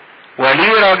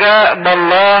 ولي رجاء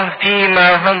بالله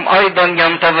فيما هم أيضا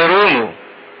ينتظرونه،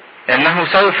 إنه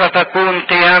سوف تكون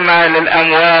قيامة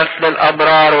للأموات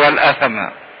للأبرار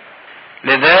والأثمة.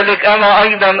 لذلك أنا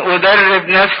أيضا أدرب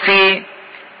نفسي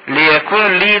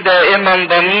ليكون لي دائما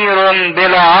ضمير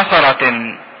بلا عثرة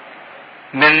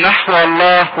من نحو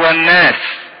الله والناس.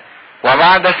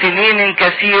 وبعد سنين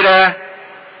كثيرة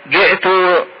جئت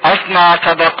أصنع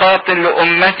صدقات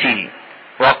لأمتي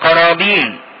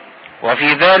وقرابين،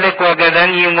 وفي ذلك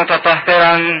وجدني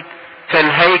متطهرا في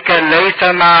الهيكل، ليس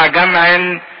مع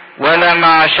جمع ولا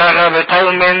مع شغب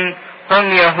قوم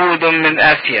هم يهود من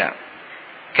آسيا.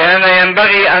 كان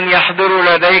ينبغي أن يحضروا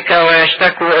لديك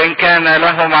ويشتكوا إن كان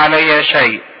لهم علي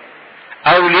شيء،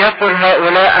 أو ليقل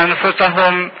هؤلاء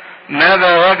أنفسهم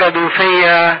ماذا وجدوا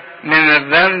في من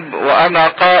الذنب وأنا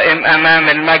قائم أمام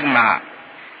المجمع،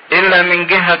 إلا من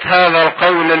جهة هذا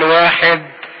القول الواحد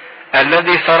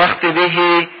الذي صرخت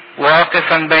به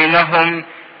واقفا بينهم: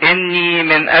 إني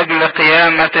من أجل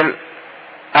قيامة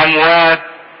الأموات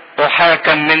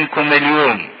أحاكم منكم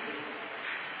اليوم.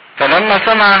 فلما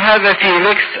سمع هذا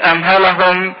فيليكس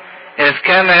أمهلهم، إذ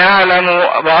كان يعلم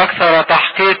بأكثر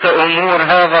تحقيق أمور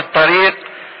هذا الطريق،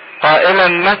 قائلا: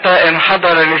 متى إن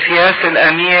حضر لسياس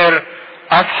الأمير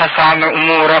أفحص عن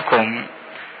أموركم.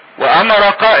 وأمر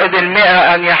قائد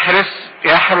 100 أن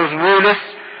يحرس بولس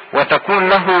وتكون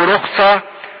له رخصة،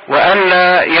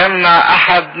 وألا يمنع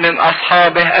أحد من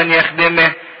أصحابه أن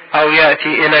يخدمه أو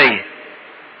يأتي إليه.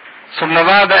 ثم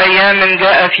بعد أيام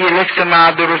جاء فيليكس مع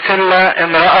دروسيلا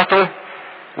امرأته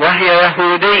وهي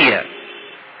يهودية،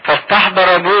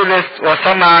 فاستحضر بولس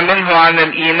وسمع منه عن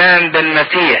الإيمان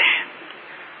بالمسيح.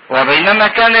 وبينما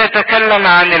كان يتكلم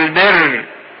عن البر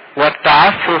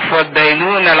والتعفف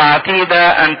والدينونة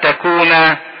العتيدة أن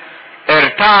تكون،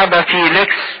 ارتعب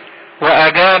فيليكس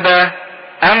وأجاب: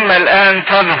 أما الآن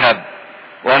فاذهب،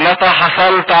 ومتى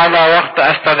حصلت على وقت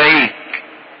أستدعيك.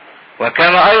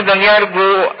 وكان أيضا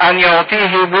يرجو أن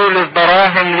يعطيه بولس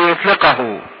دراهم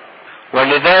ليطلقه،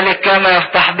 ولذلك كان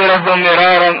يستحضره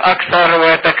مرارا أكثر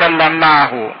ويتكلم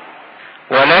معه.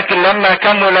 ولكن لما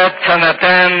كملت 2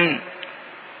 سنين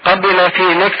قبل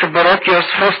فيليكس بروكيوس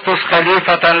فستس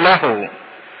خليفة له،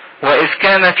 وإذ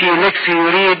كان فيليكس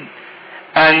يريد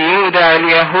أن يودع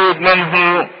اليهود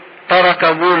منه، ترك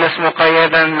بولس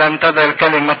مقيدا. لم تزل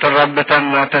كلمة الرب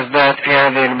تنمو وتزداد في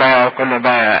هذه البيعة وكل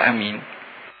بيعة. أمين.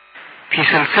 في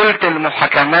سلسلة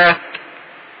المحاكمات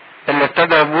اللي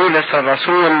ابتدى بولس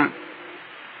الرسول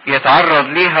يتعرض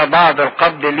ليها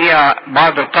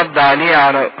بعد القبض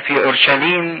عليه في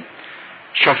أورشليم،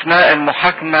 شفناه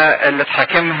المحاكمة اللي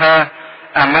اتحاكمها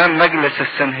أمام مجلس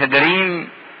السنهدرين،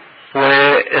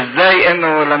 وازاي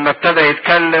انه لما ابتدى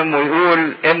يتكلم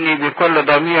ويقول اني بكل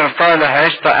ضمير صالح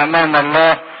عشت امام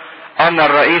الله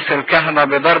امر رئيس الكهنة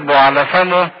بضربه على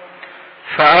فمه،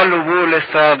 فقال له بولس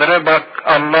سيضربك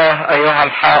الله ايها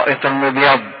الحائط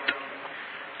المبيض.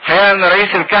 حقيقة ان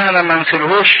رئيس الكهنة ما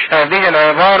نسلهوش هذه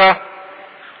العبارة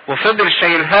وفضل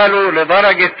شايلها له،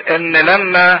 لدرجة ان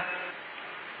لما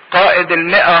قائد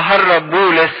 100 هرب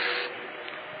بولس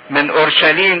من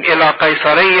اورشليم الى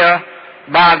قيصرية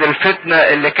بعد الفتنة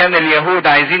اللي كان اليهود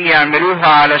عايزين يعملوها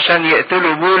علشان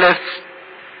يقتلوا بولس،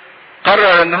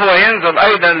 قرر ان هو ينزل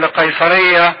ايضا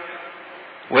لقيصرية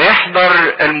ويحضر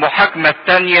المحاكمة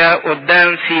التانية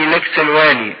قدام فيليكس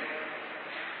الوالي.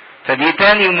 فدي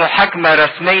تاني محاكمة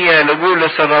رسمية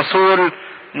لبولس الرسول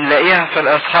نلاقيها في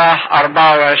الاصحاح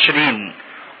 24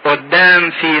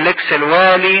 قدام فيليكس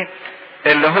الوالي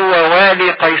اللي هو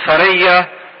والي قيصرية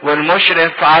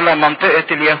والمشرف على منطقة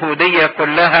اليهودية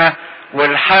كلها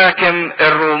والحاكم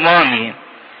الروماني.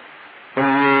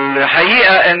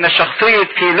 الحقيقة ان شخصية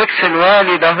فيليكس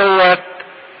الوالي ده هو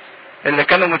اللي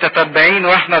كانوا متتبعين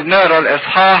واحنا بنقرا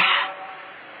الاصحاح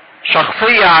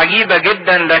شخصية عجيبة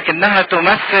جدا، لكنها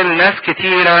تمثل ناس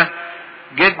كتيرة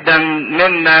جدا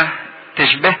منا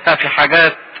تشبهها في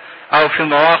حاجات او في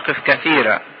مواقف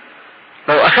كثيرة.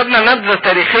 لو اخذنا نبذة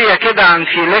تاريخية كده عن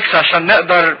فيليكس عشان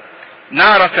نقدر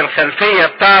نعرف الخلفية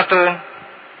بتاعته،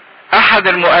 احد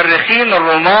المؤرخين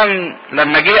الرومان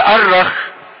لما جه أرخ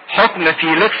حكم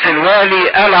فيليكس الوالي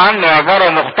قال عنه عبارة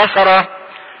مختصرة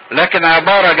لكن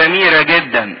عبارة جميلة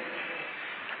جدا.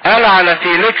 قال على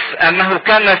فيليكس انه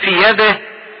كان في يده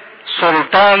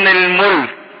سلطان الملك،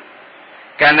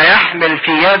 كان يحمل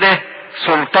في يده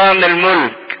سلطان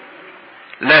الملك،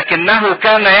 لكنه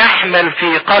كان يحمل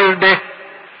في قلبه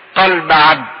قلب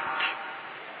عبد.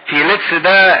 فيليكس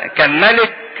ده كان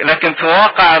ملك لكن في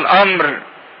واقع الامر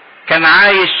كان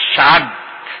عايش عبد،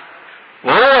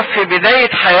 وهو في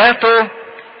بداية حياته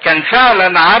كان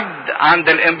فعلا عبد عند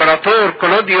الامبراطور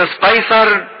كلوديوس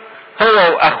قيصر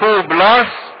هو واخوه بلاس،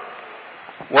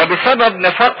 وبسبب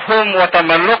نفاقهم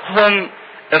وتملقهم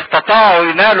استطاعوا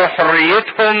ينالوا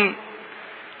حريتهم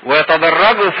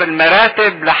ويتدرجوا في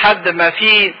المراتب لحد ما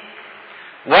في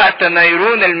وقت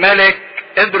نيرون الملك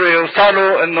قدروا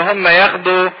يوصلوا ان هم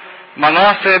ياخدوا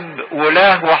مناصب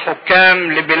ولاة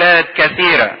وحكام لبلاد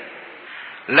كثيرة.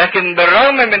 لكن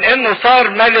بالرغم من انه صار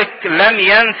ملك لم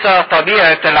ينسى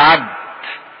طبيعة العبد.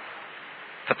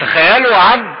 فتخيلوا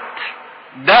عبد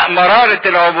ده مرارة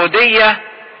العبودية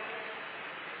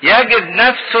يجد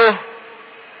نفسه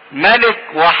ملك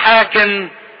وحاكم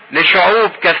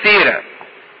لشعوب كثيرة.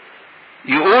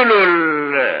 يقولوا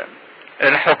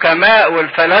الحكماء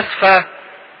والفلاسفة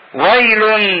ويل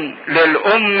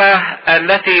للأمة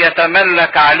التي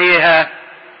يتملك عليها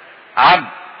عبد.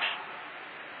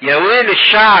 يا ويل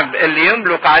الشعب اللي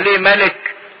يملك عليه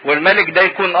ملك والملك ده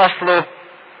يكون أصله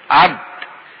عبد،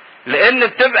 لأن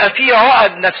بتبقى فيه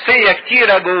عقد نفسية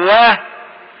كتيرة جواه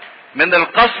من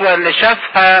القسوة اللي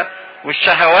شافها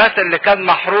والشهوات اللي كان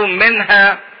محروم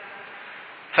منها.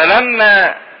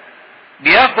 فلما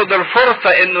بياخد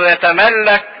الفرصة انه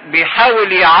يتملك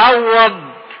بيحاول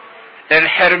يعوض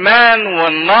الحرمان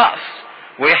والنقص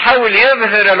ويحاول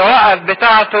يظهر العقد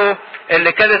بتاعته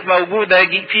اللي كانت موجودة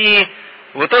فيه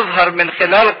وتظهر من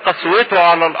خلال قسوته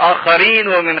على الآخرين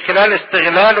ومن خلال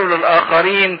استغلاله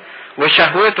للآخرين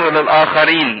وشهوته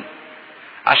للآخرين.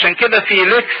 عشان كده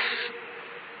فيليكس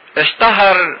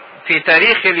اشتهر في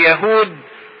تاريخ اليهود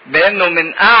بأنه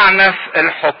من أعنف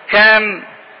الحكام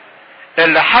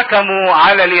اللي حكموا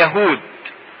على اليهود،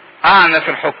 أعنف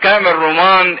الحكام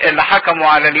الرومان اللي حكموا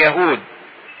على اليهود.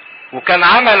 وكان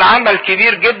عمل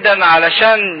كبير جدا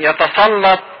علشان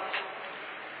يتسلط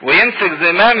ويمسك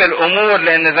زمام الامور،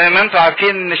 لان زي ما انتم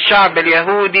عارفين ان الشعب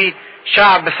اليهودي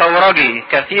شعب ثورجي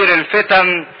كثير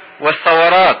الفتن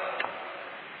والثورات.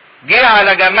 جه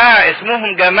على جماعة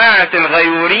اسمهم جماعة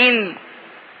الغيورين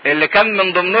اللي كان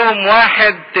من ضمنهم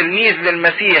واحد تلميذ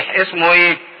للمسيح اسمه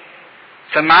ايه؟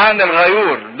 سمعان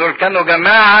الغيور. دول كانوا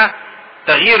جماعة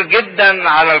تغيير جدا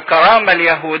على الكرامة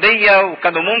اليهودية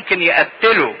وكانوا ممكن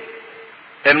يقتلوا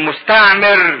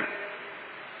المستعمر.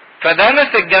 فده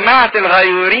مسك جماعة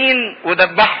الغيورين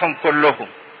ودبحهم كلهم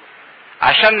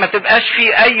عشان ما تبقاش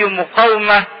فيه اي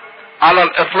مقاومة على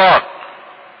الاطلاق.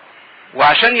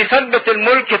 وعشان يثبت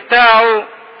الملك بتاعه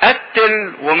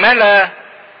قتل وملى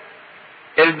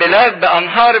البلاد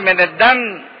بانهار من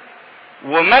الدم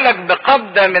وملك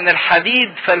بقبضة من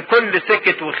الحديد، فالكل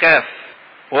سكت وخاف.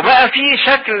 وبقى فيه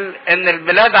شكل ان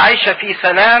البلاد عايشة في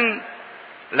سلام،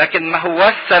 لكن ما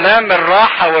هو السلام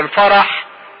الراحة والفرح،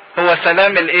 هو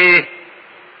سلام الايه؟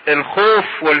 الخوف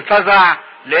والفزع،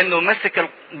 لانه مسك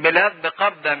البلاد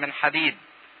بقبضة من حديد.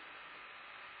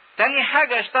 تاني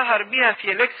حاجة اشتهر بيها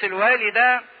فيليكس الوالي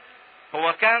ده،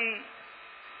 هو كان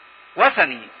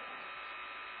وثني،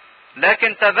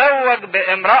 لكن تزوج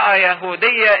بامرأة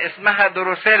يهودية اسمها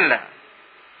دروسيلا،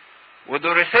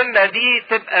 ودروسيلا دي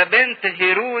تبقى بنت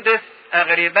هيرودس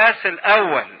أغريباس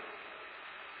الأول.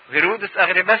 هيرودس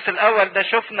أغريباس الأول ده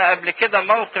شفنا قبل كده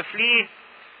موقف ليه،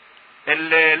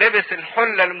 اللي لبس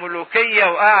الحلة الملوكية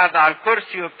وقعد على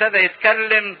الكرسي وابتدى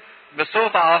يتكلم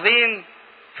بصوت عظيم،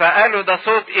 فقالوا ده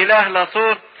صوت إله لا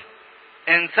صوت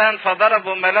إنسان،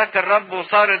 فضربوا ملاك الرب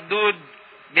وصار الدود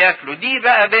بياكلوا. دي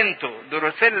بقى بنته،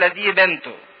 دروسيلا دي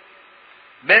بنته،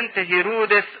 بنت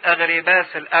هيرودس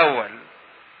أغريباس الأول.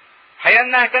 حقيقة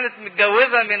انها كانت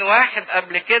متجوزة من واحد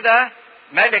قبل كده،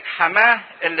 ملك حماه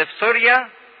اللي في سوريا،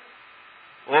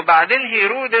 وبعدين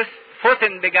هيرودس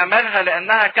فتن بجمالها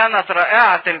لانها كانت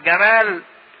رائعة الجمال،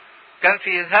 كان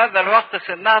في هذا الوقت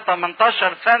سنها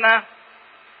 18 سنة،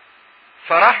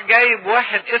 فراح جايب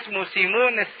واحد اسمه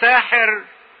سيمون الساحر،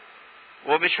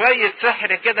 وبشوية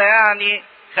سحر كده يعني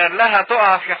خلاها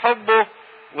تقع في حبه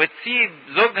وتسيب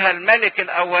زوجها الملك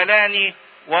الاولاني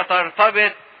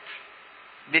وترتبط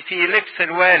بفيليكس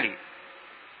الوالي.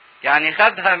 يعني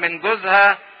خدها من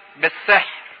جوزها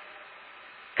بالسحر.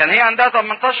 كان هي عندها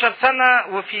 18 سنة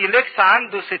وفيليكس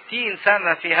عنده 60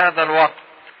 سنة في هذا الوقت.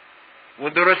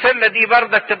 ودروسيلا دي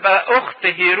بردك تبقى اخت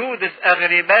هيرودس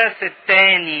اغريباس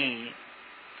الثاني،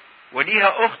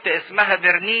 وليها اخت اسمها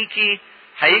برنيكي،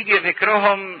 هيجي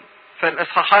ذكرهم في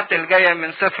الاصحاحات الجاية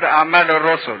من سفر اعمال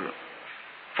الرسل.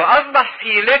 فاصبح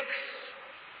فيليكس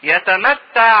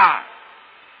يتمتع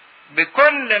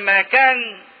بكل ما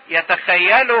كان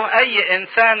يتخيله اي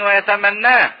انسان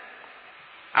ويتمناه.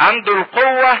 عنده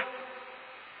القوة،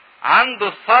 عنده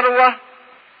الثروة،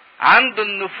 عنده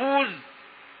النفوذ،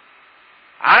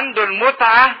 عنده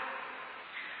المتعة،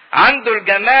 عنده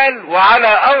الجمال، وعلى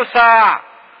اوسع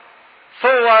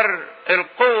صور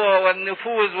القوة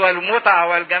والنفوذ والمتعة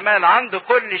والجمال، عنده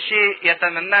كل شيء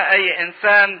يتمناه اي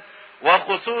انسان،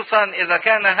 وخصوصا اذا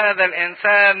كان هذا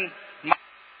الانسان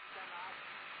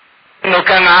انه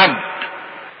كان عبد.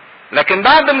 لكن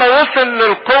بعد ما وصل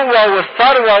للقوة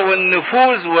والثروة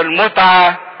والنفوذ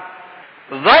والمتعة،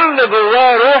 ظل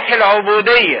جواه روح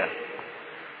العبودية.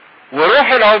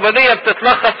 وروح العبودية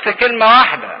بتتلخص في كلمة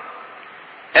واحدة،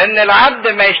 ان العبد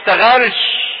ما يشتغلش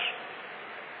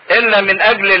الا من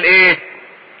اجل الايه؟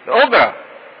 الاجرة.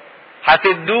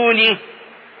 هتدوني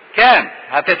كام؟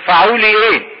 هتدفعوا لي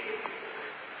ايه؟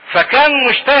 فكان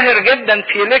مشتهر جدا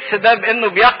فيليكس ده بانه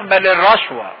بيقبل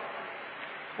الرشوة،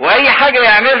 واي حاجة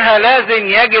يعملها لازم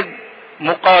يجد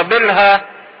مقابلها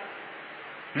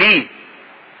ليه.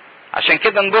 عشان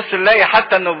كده نبص نلاقي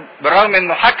حتى انه بالرغم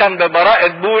انه حكم ببراءة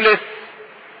بولس،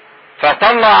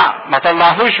 فطلع ما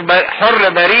طلعهوش حر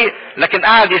بريء، لكن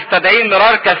قعد يستدعيه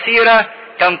مرار كثيرة،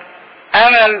 كان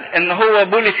امل ان هو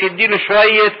بولس يديله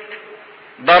شوية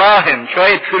دراهم،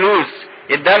 شوية فلوس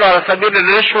يداله على سبيل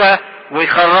الرشوة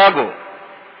ويخرجه.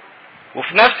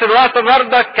 وفي نفس الوقت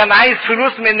برضك كان عايز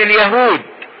فلوس من اليهود،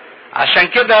 عشان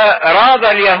كده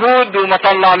راضى اليهود وما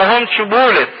طلع لهمش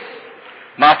بولس،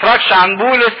 ما افرجش عن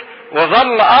بولس،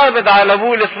 وظل قابض على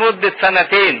بولس مدة 2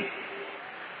 سنين.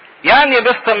 يعني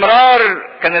باستمرار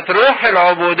كانت روح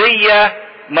العبودية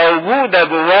موجودة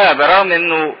جواه، برغم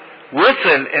انه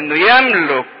وصل انه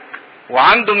يملك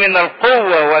وعنده من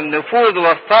القوة والنفوذ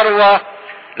والثروة،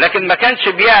 لكن ما كانش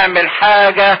بيعمل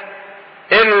حاجة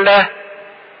الا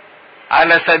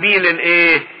على سبيل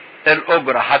الايه؟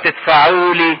 الاجرة.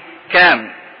 هتدفعوا لي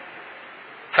كام؟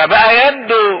 فبقى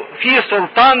يده في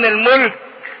سلطان الملك،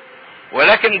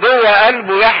 ولكن جوه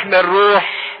قلبه يحمل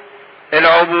روح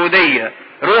العبودية،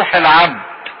 روح العبد.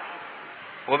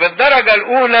 وبالدرجة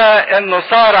الاولى انه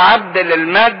صار عبد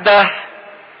للمادة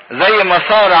زي ما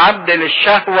صار عبد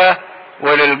للشهوة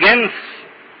وللجنس.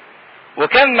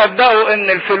 وكان مبدأه ان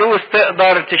الفلوس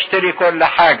تقدر تشتري كل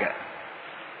حاجة،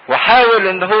 وحاول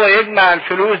ان هو يجمع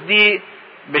الفلوس دي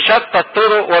بشتى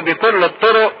الطرق وبكل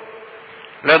الطرق،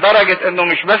 لدرجة انه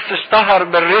مش بس اشتهر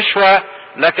بالرشوة،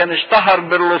 لكن اشتهر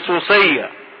باللصوصية.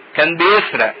 كان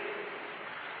بيسرق،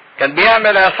 كان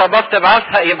بيعمل عصابات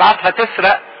يبعتها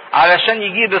تسرق علشان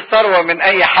يجيب الثروة من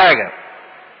اي حاجة.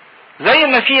 زي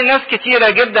ما في ناس كتيرة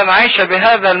جدا عايشة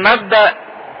بهذا المبدأ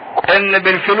ان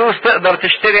بالفلوس تقدر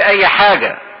تشتري اي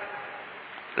حاجة،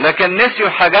 لكن نسيوا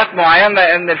حاجات معينة،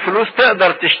 ان الفلوس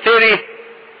تقدر تشتري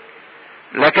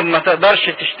لكن ما تقدرش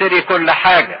تشتري كل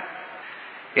حاجة.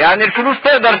 يعني الفلوس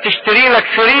تقدر تشتري لك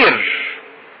سرير،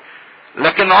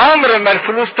 لكن عمر ما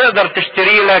الفلوس تقدر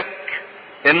تشتري لك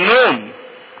النوم.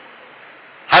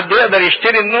 حد يقدر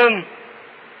يشتري النوم؟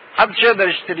 محدش يقدر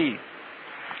يشتريه.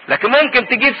 لكن ممكن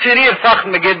تجيب سرير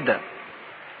فخم جدا،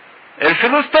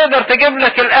 الفلوس تقدر تجيب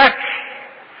لك الاكل،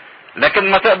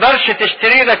 لكن ما تقدرش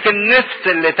تشتري لك النفس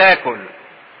اللي تاكل،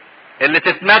 اللي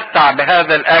تتمتع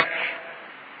بهذا الاكل.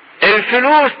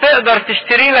 الفلوس تقدر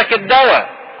تشتري لك الدواء،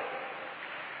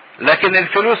 لكن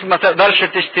الفلوس ما تقدرش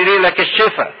تشتري لك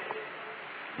الشفاء.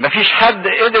 مفيش حد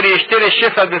قدر يشتري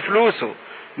الشفاء بفلوسه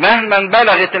مهما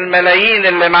بلغت الملايين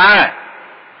اللي معاه.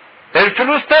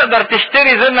 الفلوس تقدر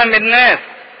تشتري ذمم الناس،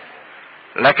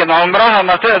 لكن عمرها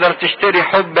ما تقدر تشتري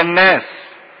حب الناس.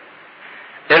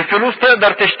 الفلوس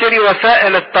تقدر تشتري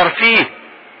وسائل الترفيه،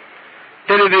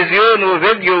 تلفزيون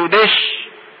وفيديو ودش،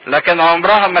 لكن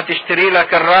عمرها ما تشتري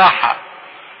لك الراحة.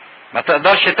 ما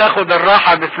تقدرش تاخد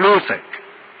الراحة بفلوسك.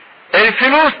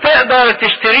 الفلوس تقدر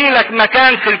تشتري لك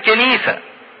مكان في الكنيسة،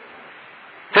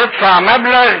 تدفع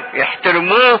مبلغ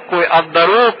يحترموك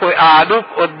ويقدروك ويقعدوك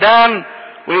قدام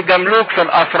ويجاملوك في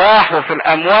الافراح وفي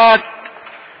الاموات،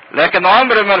 لكن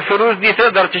عمر ما الفلوس دي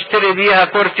تقدر تشتري بيها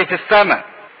كرسي في السماء.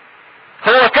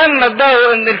 هو كان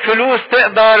مبدأه ان الفلوس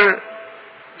تقدر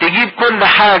تجيب كل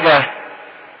حاجة،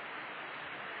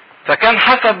 فكان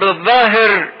حسب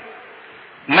الظاهر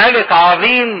ملك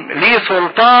عظيم ليه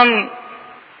سلطان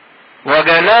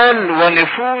وجلال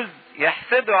ونفوذ،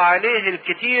 يحسدوا عليه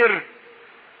الكتير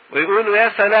ويقولوا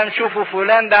يا سلام شوفوا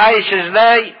فلان ده عايش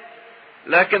ازاي،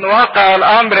 لكن واقع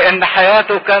الامر ان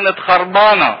حياته كانت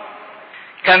خربانة.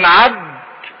 كان عبد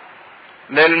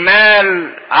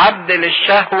للمال، عبد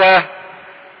للشهوة،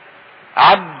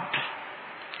 عبد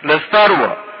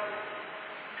للثروة.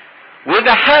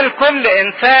 وده حال كل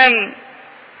انسان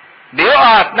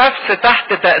بيقع نفسه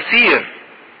تحت تأثير.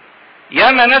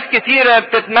 ياما ناس كتيرة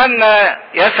بتتمنى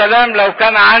يا سلام لو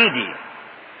كان عندي.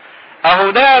 اهو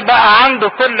ده بقى عنده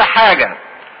كل حاجة،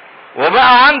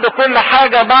 وبقى عنده كل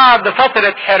حاجة بعد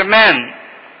فترة حرمان،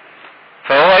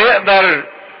 فهو يقدر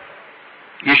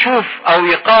يشوف او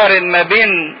يقارن ما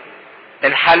بين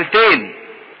الحالتين،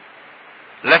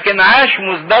 لكن عاش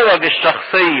مزدوج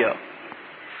الشخصية.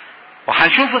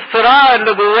 وهنشوف الصراع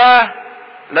اللي جواه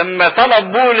لما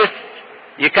طلب بولس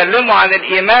يكلمه عن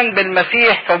الايمان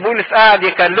بالمسيح، فبولس قاعد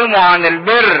يكلمه عن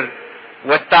البر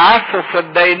والتعفف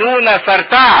والدينونة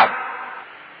فارتعب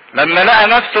لما لقى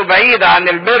نفسه بعيد عن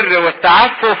البر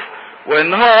والتعفف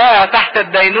وان هو واقع تحت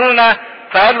الدينونة،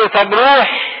 فقال له طب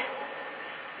روح،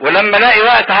 ولما الاقي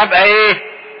وقت هبقى ايه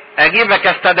اجيبك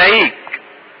استدعيك.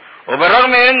 وبالرغم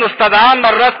من انه استدعاه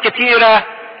مرات كتيرة،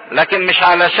 لكن مش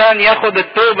علشان ياخد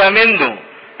التوبة منه،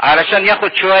 علشان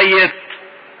ياخد شوية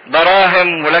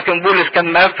دراهم، ولكن بولس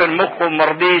كان مقفل مخه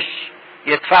ومرضيش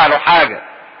يدفع له حاجة.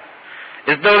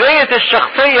 ازدواجية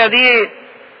الشخصية دي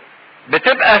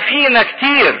بتبقى فينا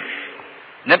كتير،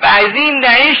 نبقى عايزين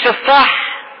نعيش الصح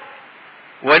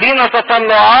ولينا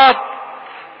تطلعات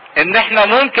ان احنا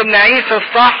ممكن نعيش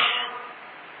الصح،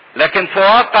 لكن في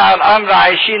واقع الامر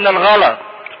عايشين الغلط،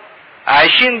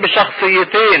 عايشين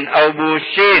بشخصيتين او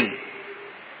بوشين.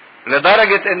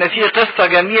 لدرجة ان في قصة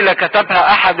جميلة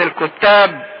كتبها احد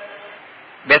الكتاب،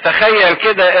 بيتخيل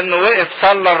كده انه وقف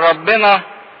صلى لربنا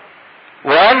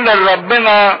وقال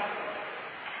لربنا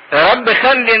يا رب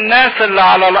خلي الناس اللي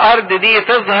على الارض دي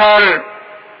تظهر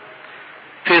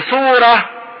في صورة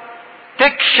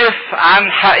تكشف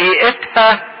عن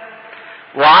حقيقتها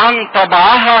وعن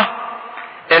طبعها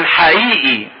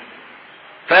الحقيقي.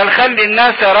 فقال خلي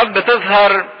الناس يا رب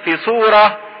تظهر في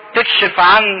صورة تكشف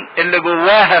عن اللي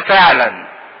جواها فعلا.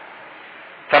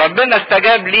 فربنا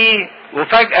استجاب ليه،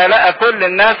 وفجأة لقى كل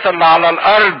الناس اللي على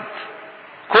الارض،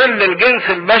 كل الجنس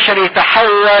البشري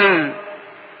تحول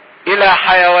الى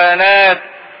حيوانات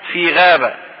في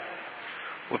غابة.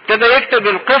 وابتدى يكتب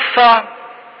القصة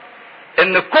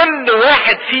ان كل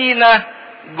واحد فينا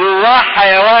جواه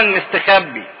حيوان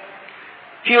مستخبي.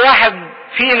 في واحد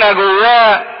فينا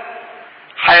جواه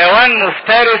حيوان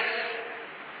مفترس،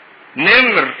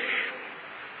 نمر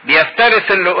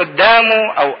بيفترس اللي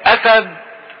قدامه، او اسد،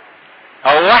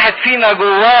 او واحد فينا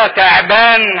جواه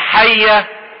تعبان حية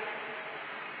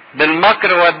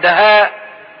بالمكر والدهاء،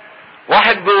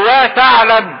 واحد جواه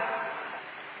ثعلب،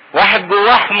 واحد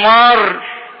جواه حمار،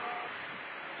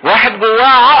 واحد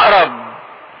جواه عقرب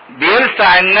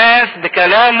بيلسع الناس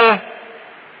بكلامه،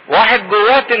 واحد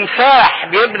جواه تمساح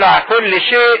بيبلع كل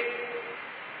شيء.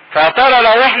 فترى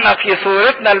لو احنا في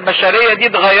صورتنا البشرية دي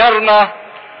اتغيرنا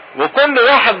وكل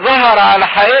واحد ظهر على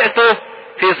حقيقته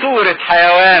في صورة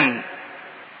حيوان،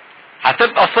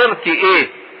 هتبقى صورتي ايه؟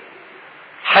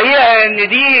 حقيقة ان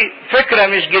دي فكرة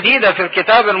مش جديدة في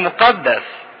الكتاب المقدس.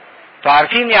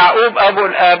 فعارفين يعقوب ابو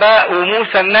الاباء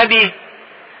وموسى النبي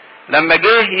لما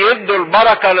جه يدوا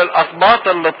البركة للاسباط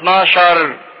ال12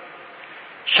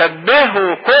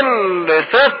 شبهوا كل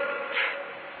سبط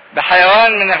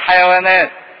بحيوان من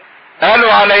الحيوانات.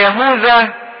 قالوا على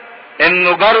يهوذا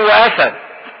انه جرو اسد،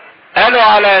 قالوا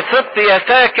على سبط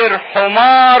يساكر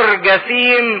حمار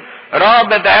جسيم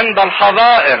رابض عند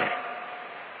الحظائر،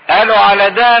 قالوا على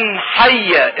دان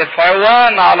حية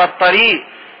افعوان على الطريق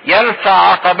يلسع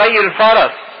عقبي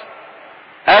الفرس،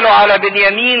 قالوا على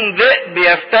بنيامين ذئب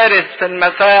يفترس في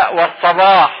المساء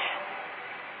والصباح.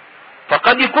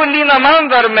 فقد يكون لنا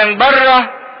منظر من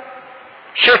بره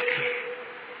شكل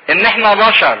ان احنا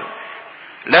بشر،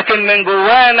 لكن من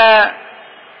جوانا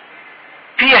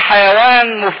في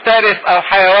حيوان مفترس او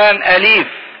حيوان اليف،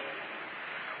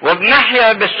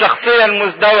 وبنحيا بالشخصية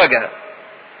المزدوجة،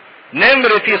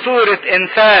 نمر في صورة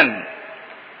انسان،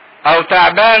 او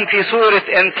تعبان في صورة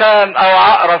انسان، او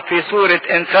عقرب في صورة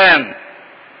انسان،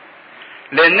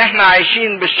 لان احنا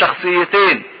عايشين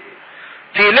بالشخصيتين.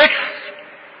 فيليكس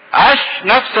عاش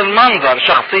نفس المنظر،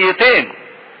 شخصيتين،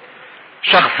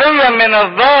 شخصية من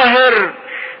الظاهر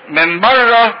من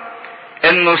بره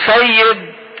انه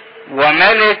سيد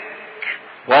وملك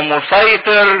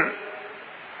ومسيطر،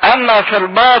 اما في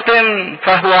الباطن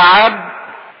فهو عبد،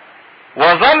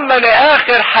 وظل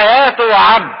لاخر حياته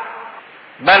عبد،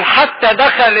 بل حتى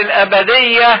دخل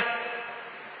الابدية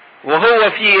وهو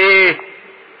في ايه؟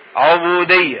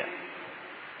 عبودية.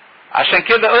 عشان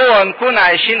كده اوعى نكون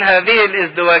عايشين هذه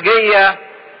الازدواجية،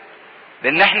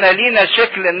 لان احنا لينا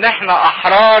شكل ان احنا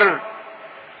احرار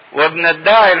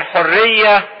وبندعي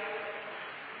الحرية،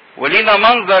 ولينا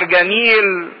منظر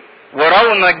جميل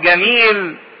ورونق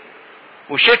جميل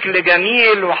وشكل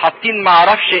جميل وحاطين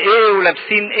معرفش ايه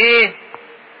ولابسين ايه،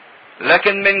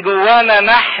 لكن من جوانا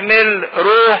نحمل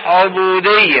روح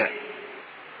عبودية،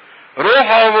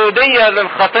 روح عبودية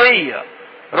للخطية،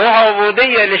 روح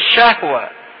عبودية للشهوة،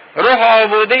 روح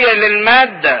عبودية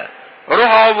للمادة،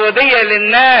 روح عبودية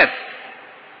للناس.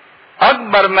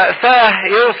 اكبر مأساة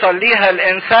يوصل ليها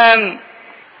الانسان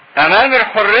امام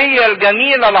الحرية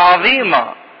الجميلة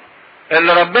العظيمة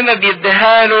اللي ربنا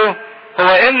بيديها له هو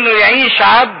انه يعيش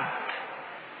عبد،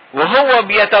 وهو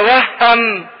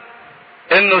بيتوهم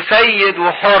انه سيد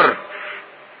وحر.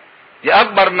 دي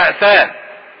اكبر مأساة،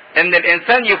 ان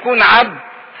الانسان يكون عبد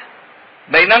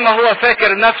بينما هو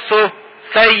فاكر نفسه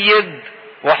سيد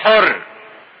وحر.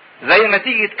 زي ما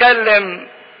تيجي تكلم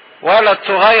ولد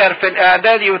صغير في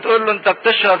الاعدادي وتقول له انت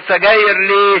بتشرب سجاير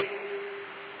ليه؟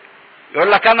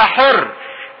 يقول لك انا حر.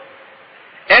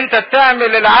 انت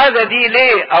بتعمل العادة دي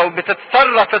ليه؟ او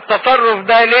بتتصرف التصرف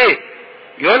ده ليه؟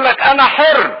 يقول لك انا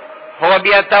حر. هو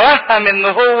بيتوهم ان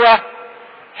هو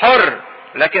حر،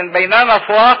 لكن بينما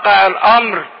في واقع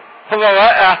الامر هو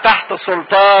واقع تحت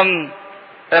سلطان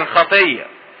الخطية.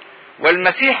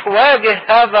 والمسيح واجه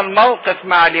هذا الموقف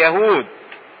مع اليهود.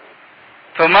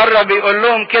 في مرة بيقول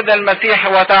لهم كده المسيح: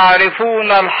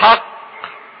 وتعرفون الحق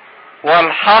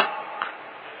والحق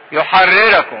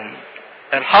يحرركم.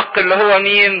 الحق اللي هو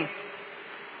مين؟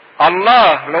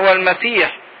 الله، اللي هو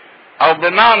المسيح. او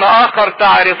بمعنى اخر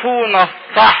تعرفون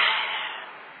الصح،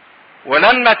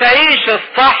 ولما تعيش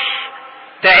الصح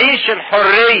تعيش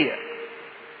الحرية.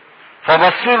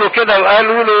 فبصوا له كده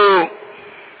وقالوا له: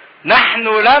 نحن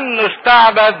لم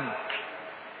نستعبد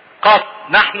قط،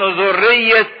 نحن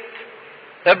ذرية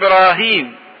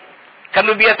ابراهيم.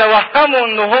 كانوا بيتوهموا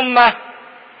ان هم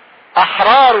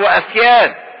احرار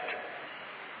واسياد،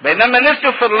 بينما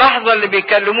نسوا في اللحظة اللي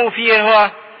بيكلموه فيها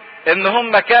هو ان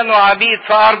هم كانوا عبيد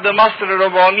في ارض مصر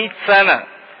 400 سنة،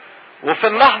 وفي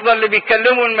اللحظة اللي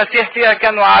بيكلموا المسيح فيها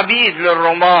كانوا عبيد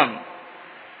للرومان،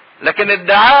 لكن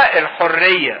ادعاء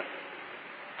الحرية.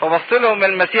 فبص لهم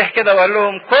المسيح كده وقال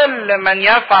لهم: كل من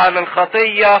يفعل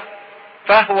الخطية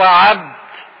فهو عبد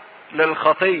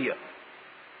للخطية.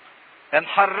 ان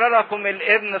حرركم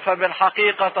الابن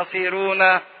فبالحقيقة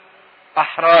تصيرون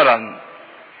احرارا.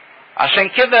 عشان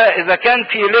كده اذا كان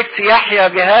فيليكس يحيا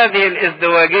بهذه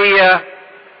الازدواجية،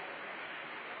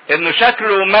 انه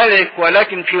شكله ملك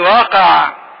ولكن في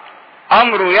واقع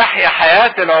امره يحيا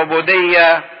حياة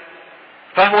العبودية،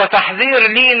 فهو تحذير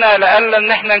لينا لألا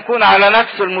ان احنا نكون على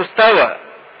نفس المستوى،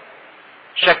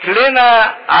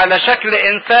 شكلنا على شكل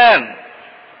انسان،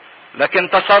 لكن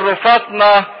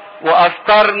تصرفاتنا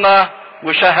وافكارنا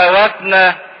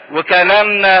وشهواتنا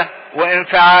وكلامنا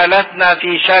وانفعالاتنا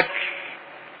في شكل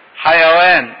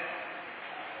حيوان.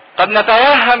 قد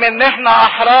نتوهم ان احنا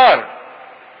احرار،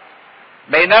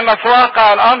 بينما في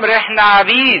واقع الامر احنا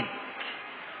عبيد،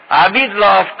 عبيد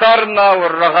لافكارنا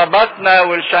ولرغباتنا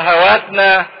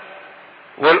ولشهواتنا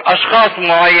والاشخاص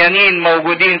معينين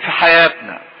موجودين في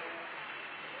حياتنا.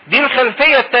 دي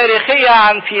الخلفية التاريخية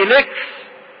عن فيليكس.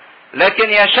 لكن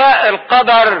يشاء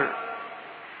القدر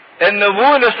ان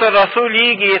بولس الرسول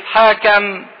يجي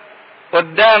يتحاكم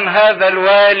قدام هذا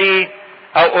الوالي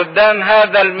او قدام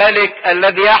هذا الملك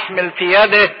الذي يحمل في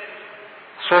يده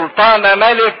سلطان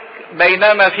ملك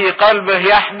بينما في قلبه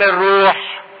يحمل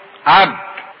روح عبد.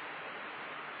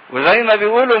 وزي ما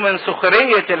بيقولوا من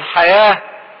سخرية الحياة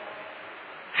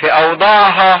في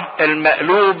أوضاعها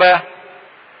المقلوبة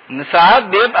إن ساعات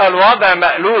بيبقى الوضع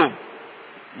مقلوب.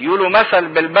 يقولوا مثل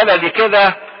بالبلدي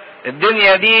كده: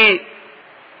 الدنيا دي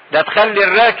لا تخلي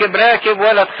الراكب راكب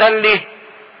ولا تخلي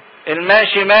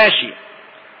الماشي ماشي.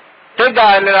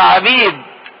 تجعل العبيد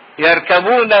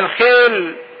يركبون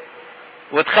الخيل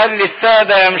وتخلي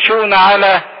السادة يمشون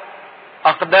على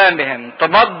أقدامهم.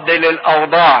 تبدل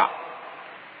الأوضاع.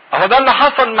 أهو ده اللي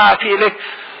حصل مع فيليكس.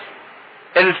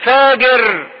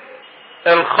 الفاجر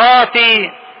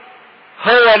الخاطي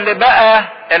هو اللي بقى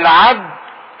العبد،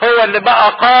 هو اللي بقى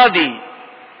قاضي،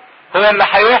 هو اللي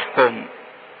هيحكم،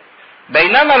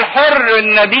 بينما الحر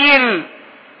النبيل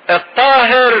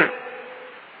الطاهر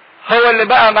هو اللي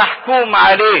بقى محكوم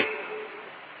عليه.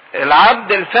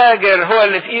 العبد الفاجر هو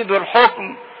اللي في ايده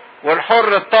الحكم،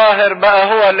 والحر الطاهر بقى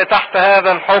هو اللي تحت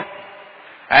هذا الحكم.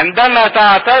 عندما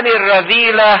تعتري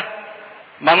الرذيلة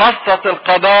منصة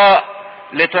القضاء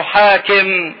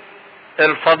لتحاكم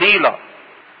الفضيلة،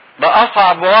 ده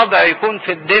أصعب وضع يكون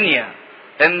في الدنيا،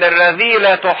 إن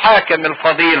الرذيلة تحاكم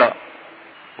الفضيلة.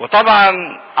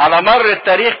 وطبعا على مر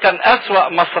التاريخ كان أسوأ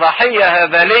مسرحية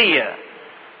هذلية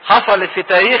حصلت في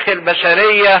تاريخ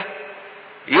البشرية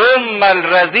يوم ما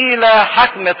الرذيلة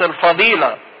حكمت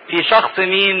الفضيلة في شخص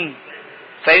مين؟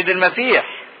 سيد المسيح.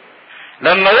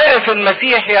 لما وقف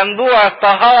المسيح ينبوع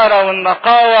الطهارة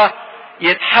والنقاوة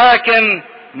يتحاكم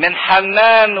من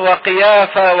حنان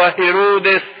وقيافة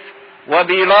وهيرودس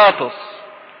وبيلاطس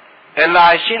اللي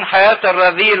عايشين حياة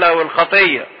الرذيلة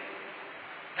والخطية.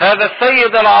 هذا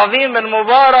السيد العظيم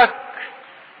المبارك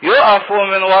يقف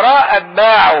من وراء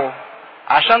أتباعه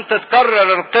عشان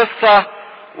تتكرر القصة،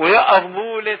 ويقف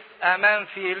بولس أمام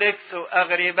فيليكس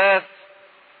وأغريباس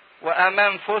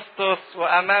وأمام فستس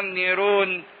وأمام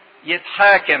نيرون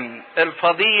يتحاكم.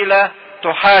 الفضيلة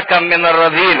تحاكم من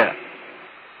الرذيلة.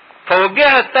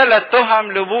 فوجهت 3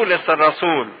 تهم لبولس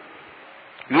الرسول.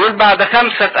 يقول: بعد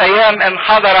 5 أيام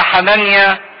انحدر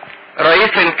حنانيا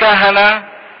رئيس الكهنة.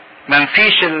 ما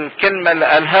نسيش الكلمة اللي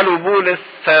قالها له بولس: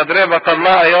 سيضربك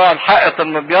الله أيها الحائط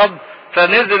المبيض.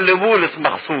 فنزل لبولس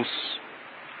مخصوص،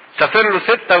 سافر له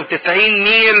 96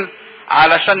 ميل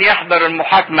علشان يحضر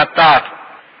المحاكمة بتاعته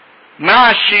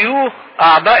مع الشيوخ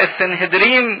أعضاء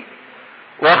السنهدرين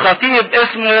وخطيب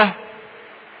اسمه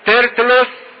تيرتلوس.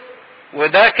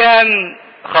 وده كان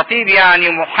خطيب يعني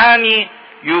محامي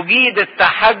يجيد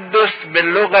التحدث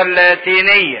باللغة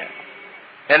اللاتينية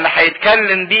اللي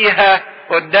هيتكلم بيها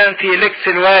قدام فيليكس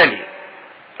الوالي.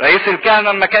 رئيس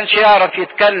الكهنة ما كانش يعرف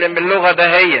يتكلم اللغة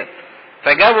دهيت،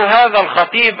 فجابوا هذا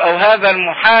الخطيب او هذا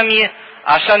المحامي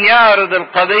عشان يعرض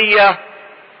القضية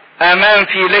امام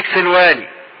فيليكس الوالي.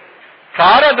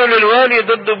 فعرضوا للوالي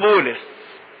ضد بولس.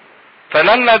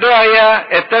 فلما دعي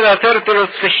ابتدى ترتلس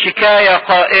في الشكاية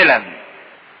قائلا،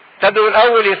 ابتدوا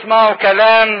الاول يسمعوا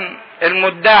كلام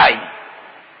المدعي،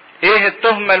 ايه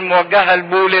التهمة الموجهة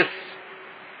لبولس.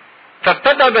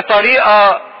 فابتدى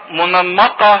بطريقة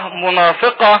منمقة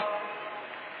منافقة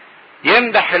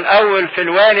يمدح الاول في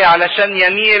الوالي علشان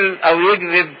يميل او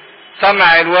يجذب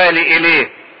سمع الوالي اليه،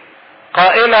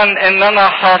 قائلا اننا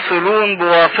حاصلون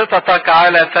بواسطتك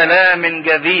على سلام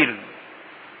جزيل.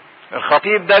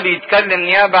 الخطيب ده بيتكلم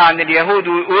نيابة عن اليهود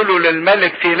ويقولوا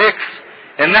للملك فيليكس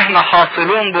ان احنا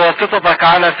حاصلون بواسطتك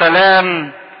على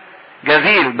سلام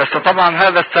جزيل. بس طبعا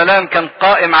هذا السلام كان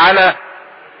قائم على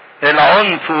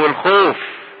العنف والخوف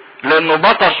لانه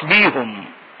بطش بيهم.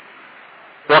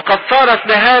 وقد صارت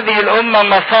لهذه الامة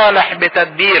مصالح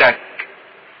بتدبيرك،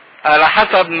 على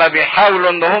حسب ما بيحاولوا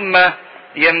ان هم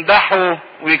يمدحوا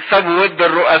ويكسبوا ود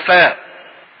الرؤساء.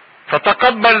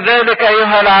 فتقبل ذلك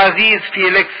ايها العزيز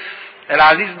فيليكس.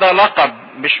 العزيز ده لقب،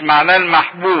 مش معناه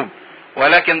المحبوب،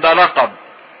 ولكن ده لقب.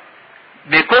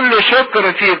 بكل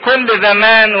شكر في كل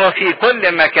زمان وفي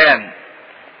كل مكان.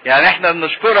 يعني احنا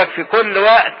بنشكرك في كل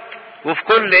وقت وفي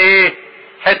كل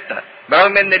حتة،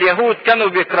 برغم ان اليهود كانوا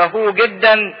بيكرهوه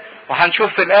جدا،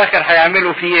 وهنشوف في الاخر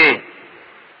هيعملوا فيه ايه.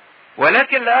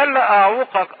 ولكن لألا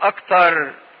اعوقك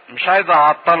اكتر، مش عايز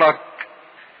اعطلك،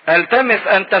 التمس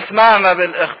ان تسمعنا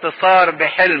بالاختصار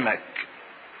بحلمك.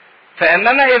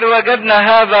 فاننا اذ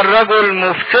وجدنا هذا الرجل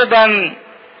مفسدا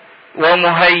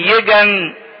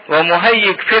ومهيجا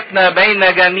ومهيج فتنة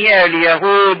بين جميع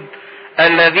اليهود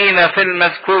الذين في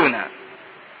المسكونة.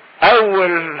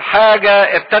 اول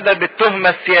حاجة ابتدى بالتهمة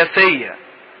السياسية،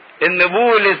 ان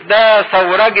بولس ده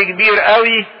ثورجي كبير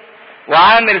قوي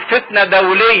وعامل فتنة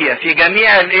دولية في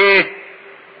جميع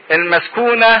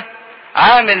المسكونة،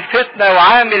 عامل فتنة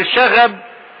وعامل شغب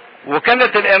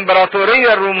وكانت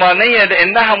الامبراطورية الرومانية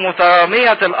لانها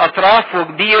مترامية الاطراف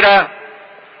وكبيرة،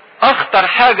 اخطر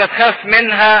حاجة تخاف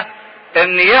منها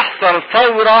ان يحصل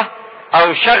ثورة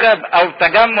او شغب او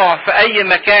تجمع في اي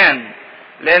مكان،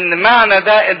 لان معنى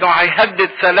ده انه هيهدد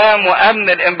سلام وامن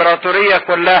الامبراطورية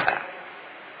كلها.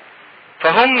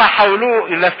 فهم حاولوا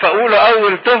يلفقوا له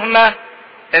اول تهمة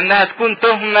انها تكون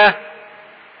تهمة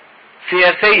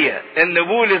سياسية، ان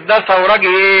بولس ده ثورجي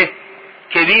ايه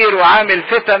كبير وعامل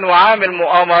فتن وعامل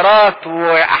مؤامرات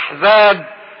واحزاب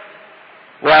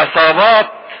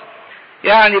وعصابات،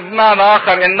 يعني بمعنى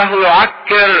اخر انه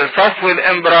يعكر صفو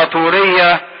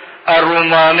الامبراطورية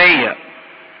الرومانية.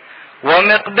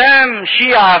 ومقدام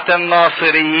شيعة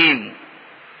الناصريين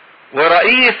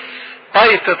ورئيس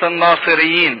طائفة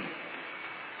الناصريين،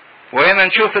 وهنا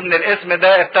نشوف ان الاسم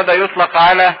ده ابتدى يطلق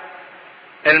على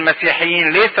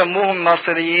المسيحيين. ليه سموهم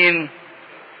ناصريين؟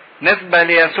 نسبة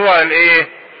ليسوع الايه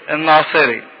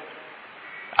الناصري،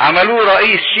 عملوه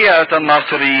رئيس شيعة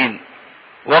الناصريين.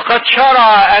 وقد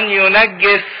شرع ان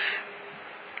ينجس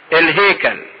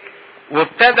الهيكل،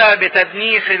 وابتدى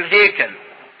بتدنيس الهيكل،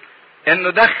 انه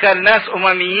دخل ناس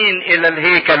امميين الى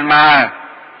الهيكل معاه.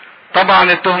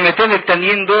 طبعا التهمتين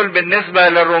التانيين دول بالنسبة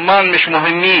للرومان مش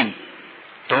مهمين،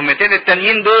 التهمتين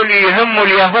التانيين دول يهموا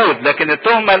اليهود، لكن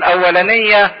التهمة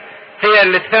الاولانية هي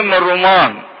اللي تهم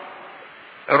الرومان.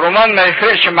 الرومان ما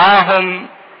يفرقش معاهم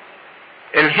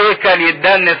الهيكل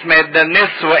يتدنس ما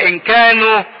يتدنس، وان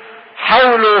كانوا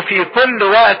حاولوا في كل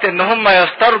وقت ان هم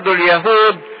يسترضوا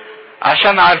اليهود،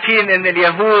 عشان عارفين ان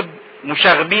اليهود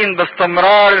مشاغبين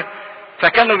باستمرار،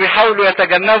 فكانوا بيحاولوا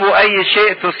يتجنبوا اي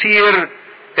شيء تثير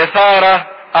اثارة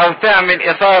او تعمل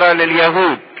اثارة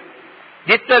لليهود.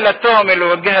 دي الثلاث تهم اللي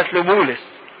وجهت لبولس: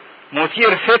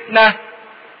 مثير فتنة،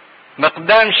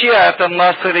 مقدام شيعة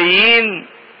الناصريين،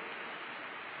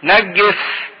 نجس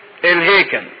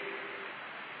الهيكل.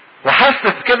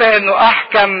 وحس كده انه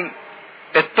احكم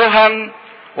التهم،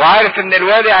 وعارف ان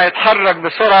الوالي هيتحرك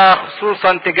بسرعة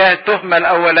خصوصا تجاه التهمة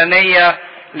الاولانية،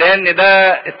 لان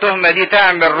ده التهمة دي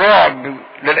تعمل رعب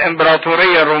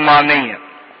للامبراطورية الرومانية.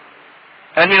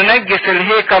 ان ينجس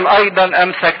الهيكل ايضا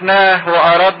امسكناه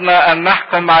واردنا ان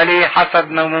نحكم عليه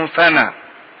حسب ناموسنا،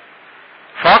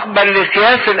 فاقبل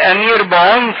لسياس الامير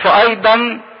بعنف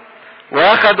ايضا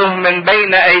واخده من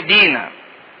بين ايدينا.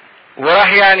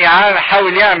 وراح يعني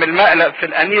حاول يعمل مقلب في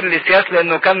الامير لسياس،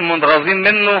 لانه كان منغاظين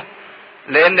منه،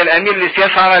 لان الامير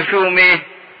لسياس عمل فيهم ايه؟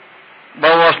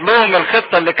 بوظ لهم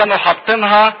الخطة اللي كانوا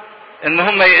حاطينها ان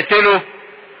هم يقتلوا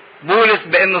بولس،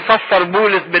 بانه صفر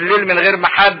بولس بالليل من غير ما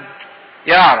حد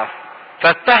يعرف،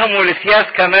 فاتهموا لسياس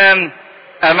كمان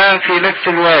امام فيليكس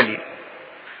الوالي.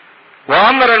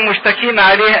 وامر المشتكين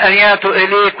عليه ان ياتوا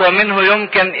اليك، ومنه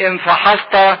يمكن ان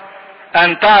فحصت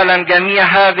ان تعلم جميع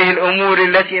هذه الامور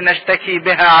التي نشتكي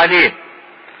بها عليه.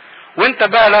 وانت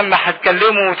بقى لما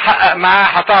هتكلمه وتحقق معاه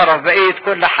هتعرف بقية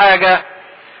كل حاجة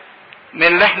من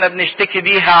اللي احنا بنشتكي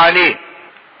بيها عليه.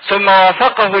 ثم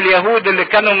وافقه اليهود اللي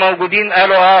كانوا موجودين،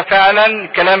 قالوا فعلا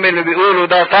الكلام اللي بيقوله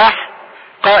ده صح،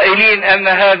 قائلين ان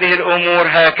هذه الامور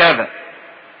هكذا.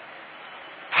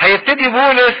 هيبتدي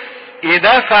بولس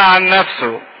يدافع عن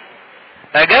نفسه.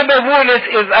 اجاب بولس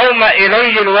اذ اومى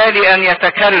اليه الوالي ان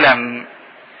يتكلم: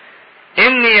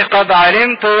 اني قد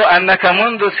علمت انك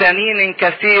منذ سنين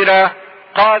كثيرة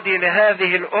قاضي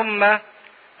لهذه الامة،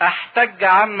 احتج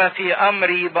عما في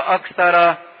امري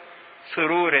باكثر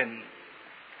سرور.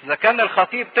 اذا كان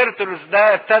الخطيب ترتلس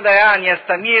ده ابتدى يعني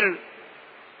يستميل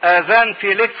اذان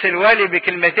فيليكس الوالي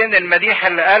بكلمتين المديح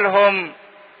اللي قالهم،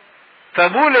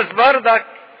 فبولس بردك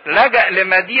لجأ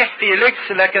لمديح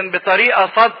فيليكس لكن بطريقة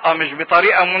صادقة مش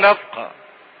بطريقة منافقة.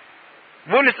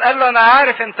 بولس قال له: انا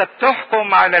عارف انت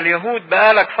بتحكم على اليهود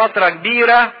بقالك فترة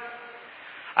كبيرة،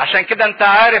 عشان كده انت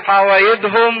عارف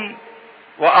عوايدهم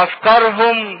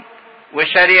وافكارهم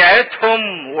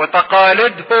وشريعتهم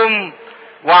وتقاليدهم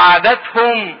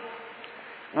وعاداتهم،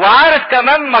 وعارف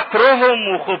كمان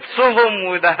مكرهم وخبثهم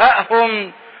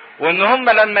ودهائهم، وان هم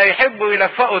لما يحبوا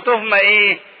يلفقوا تهمة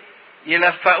ايه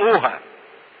يلفقوها.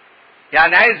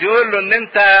 يعني عايز يقول له ان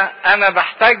انا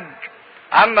بحتج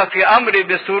عما في امري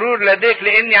بسرور لديك،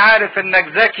 لاني عارف انك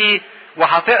ذكي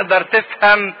وهتقدر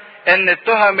تفهم ان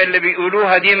التهم اللي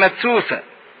بيقولوها دي مدسوسة.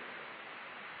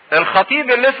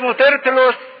 الخطيب اللي اسمه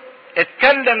ترتلس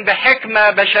اتكلم بحكمة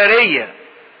بشرية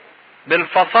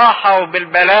بالفصاحة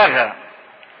وبالبلاغة،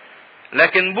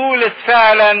 لكن بولس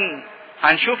فعلا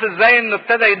هنشوف ازاي انه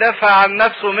ابتدى يدافع عن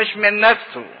نفسه مش من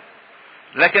نفسه،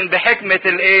 لكن بحكمة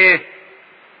الايه؟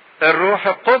 الروح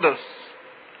القدس.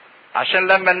 عشان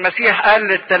لما المسيح قال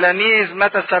للتلاميذ: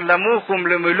 متى سلموكم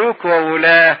لملوك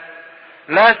وولاة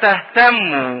لا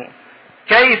تهتموا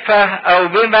كيف او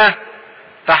بما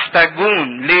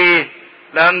تحتجون. ليه؟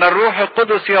 لأن الروح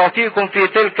القدس يعطيكم في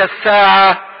تلك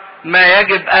الساعة ما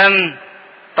يجب أن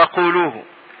تقولوه.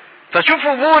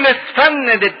 فشوفوا بولس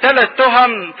فند الثلاث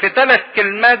تهم في 3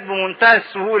 كلمات بمنتهى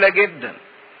السهولة جدا.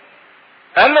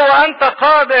 قال له وأنت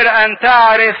قادر أن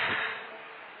تعرف،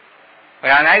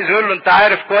 يعني عايز يقول له أنت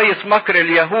عارف كويس مكر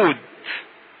اليهود،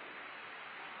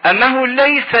 أنه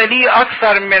ليس لي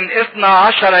أكثر من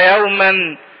 12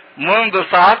 يوما منذ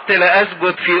صعدت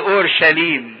لأسجد في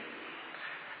أورشليم.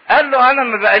 قال له أنا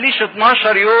ما بقاليش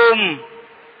 12 يوم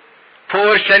في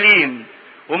أورشليم،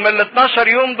 ومن ال 12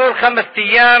 يوم دول 5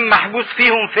 أيام محبوس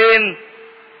فيهم فين؟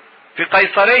 في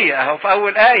قيصرية، أهو في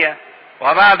أول آية.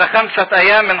 وبعد 5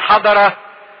 أيام حضر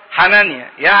حنانيا.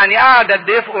 يعني قعد قد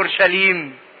إيه في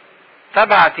أورشليم؟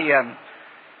 7 أيام.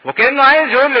 وكأنه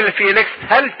عايز يقول لفيليكس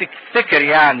هل تفتكر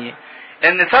يعني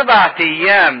إن 7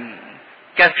 أيام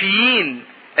كافيين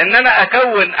إن أنا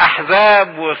أكون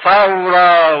أحزاب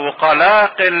وثورة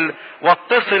وقلاقل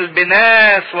واتصل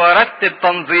بناس وارتب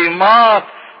تنظيمات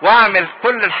واعمل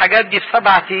كل الحاجات دي في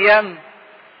 7 أيام؟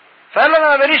 فقال انا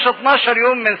ما بقاليش 12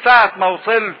 يوم من ساعة ما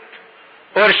وصلت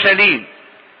اورشليم،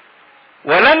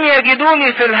 ولم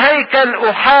يجدوني في الهيكل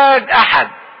احاج احد.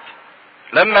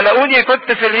 لما لقوني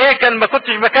كنت في الهيكل ما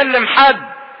كنتش بكلم حد،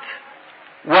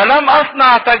 ولم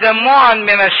اصنع تجمعا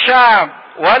من الشعب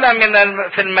ولا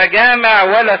في المجامع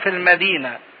ولا في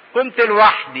المدينة، كنت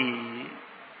لوحدي.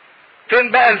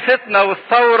 فين بقى الفتنة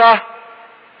والثورة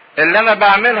اللي انا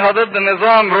بعملها ضد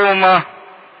نظام روما؟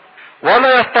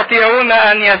 ولا يستطيعون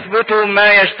ان يثبتوا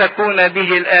ما يشتكون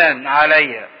به الان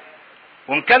علي.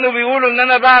 وان كانوا بيقولوا ان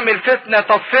انا بعمل فتنة،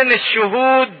 طب فين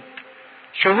الشهود؟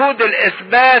 شهود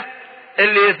الاثبات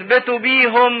اللي يثبتوا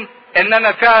بيهم ان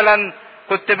انا فعلا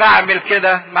كنت بعمل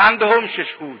كده؟ ما عندهمش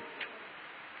شهود.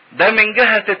 ده من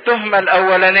جهة التهمة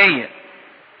الاولانية.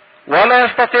 ولا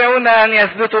يستطيعون ان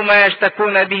يثبتوا ما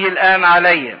يشتكون به الان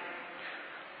علي،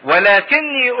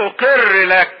 ولكني اقر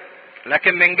لك.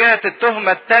 لكن من جهة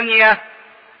التهمة الثانية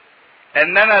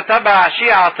ان انا تبع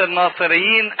شيعة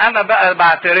الناصريين، انا بقى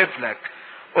بعترف لك،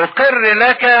 اقر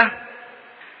لك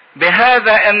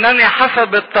بهذا انني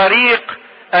حسب الطريق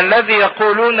الذي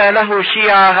يقولون له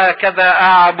شيعة هكذا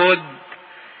اعبد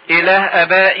اله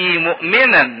ابائي،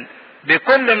 مؤمنا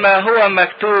بكل ما هو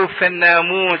مكتوب في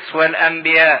الناموس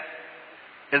والانبياء.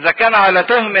 اذا كان على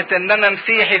تهمة ان انا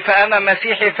مسيحي فانا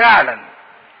مسيحي فعلا،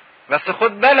 بس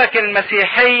خد بالك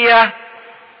المسيحية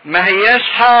ما هياش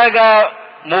حاجة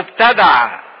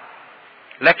مبتدعة،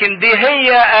 لكن دي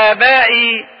هي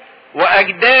آبائي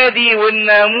وأجدادي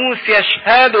والناموس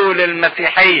يشهدوا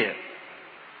للمسيحية.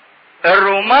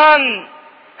 الرومان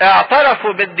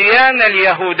اعترفوا بالديانة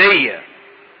اليهودية،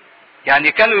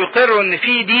 يعني كانوا يقروا ان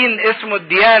في دين اسمه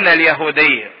الديانة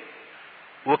اليهودية،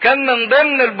 وكان من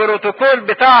ضمن البروتوكول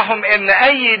بتاعهم ان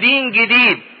اي دين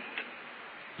جديد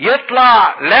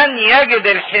يطلع لن يجد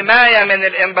الحماية من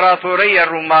الامبراطورية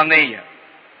الرومانية.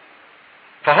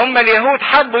 فهم اليهود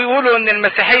حبوا يقولوا ان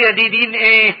المسيحية دي دين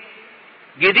ايه؟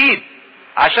 جديد،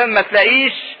 عشان ما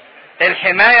تلاقيش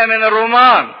الحماية من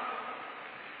الرومان.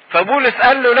 فبولس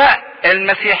قال له لا،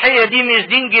 المسيحية دي مش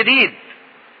دين جديد،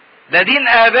 ده دين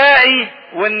آبائي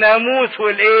والناموس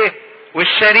والايه؟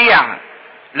 والشريعة.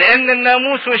 لان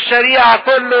الناموس والشريعة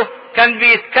كله كان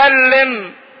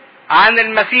بيتكلم عن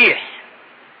المسيح،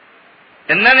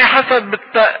 انني حسب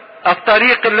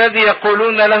الطريق الذي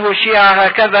يقولون له شيعة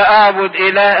هكذا اعبد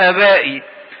اله ابائي،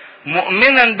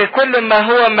 مؤمنا بكل ما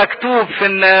هو مكتوب في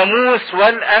الناموس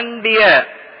والانبياء.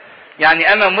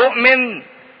 يعني انا مؤمن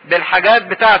بالحاجات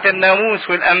بتاعت الناموس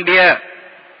والانبياء،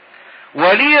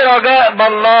 ولي رجاء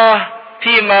بالله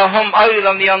فيما هم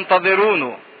ايضا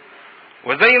ينتظرونه.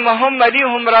 وزي ما هم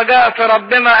ليهم رجاء في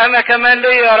ربنا، انا كمان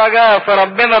ليا رجاء في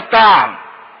ربنا بتاعهم،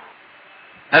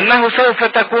 انه سوف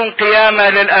تكون قيامة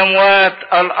للاموات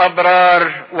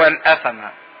الابرار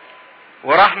والاثمة.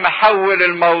 وراح محول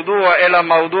الموضوع الى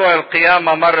موضوع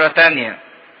القيامة مرة تانية.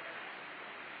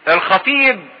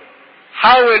 الخطيب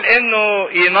حاول انه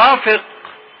ينافق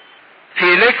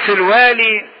فيليكس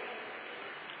الوالي،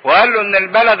 وقال له ان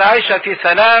البلد عايشة في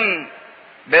سلام،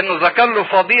 بانه ذكر له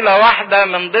فضيلة واحدة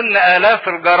من ضمن الاف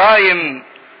الجرائم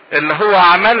اللي هو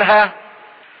عملها.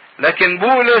 لكن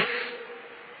بولس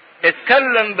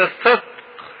اتكلم بالصدق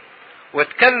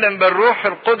واتكلم بالروح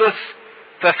القدس،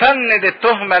 ففند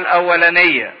التهمة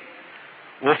الاولانية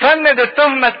وفند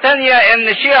التهمة الثانية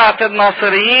ان شيعة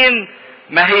الناصريين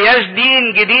ما هياش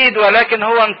دين جديد، ولكن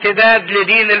هو امتداد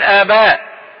لدين الاباء،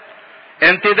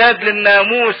 امتداد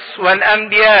للناموس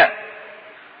والانبياء.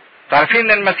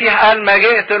 تعرفين المسيح قال ما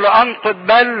جئت لانقض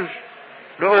بل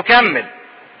لاكمل.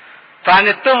 فعن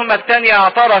التهمة الثانية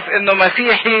اعترف انه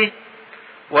مسيحي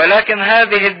ولكن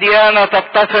هذه الديانة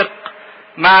تتفق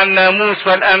مع الناموس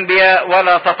والأنبياء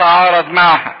ولا تتعارض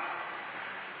معها.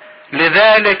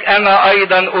 لذلك أنا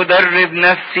أيضا أدرب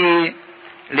نفسي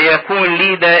ليكون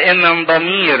لي دائما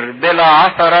ضمير بلا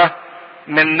عثرة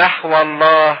من نحو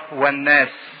الله والناس.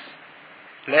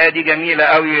 الآية دي جميلة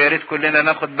قوي، يا ريت كلنا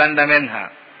ناخد بالنا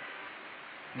منها.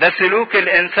 ده سلوك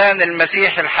الإنسان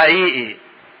المسيحي الحقيقي،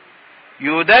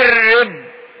 يدرب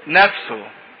نفسه.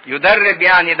 يدرب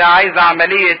يعني ده عايز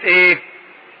عملية ايه؟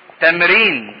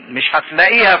 تمرين. مش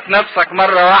هتلاقيها في نفسك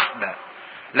مرة واحدة،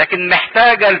 لكن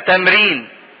محتاجة التمرين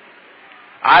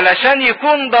علشان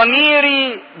يكون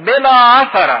ضميري بلا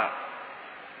عثرة،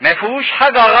 ما فيهوش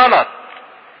حاجة غلط.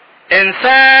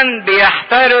 انسان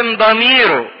بيحترم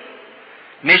ضميره،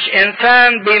 مش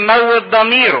انسان بيموت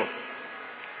ضميره،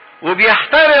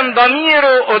 وبيحترم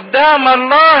ضميره قدام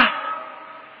الله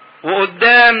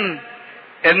وقدام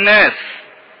الناس،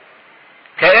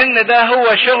 كأن ده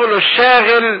هو شغله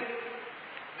الشاغل،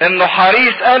 انه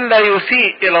حريص الا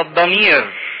يسيء الى الضمير.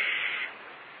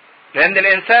 لان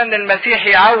الانسان المسيحي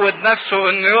يعود نفسه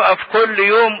انه يقف كل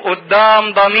يوم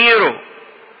قدام ضميره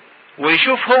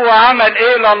ويشوف هو عمل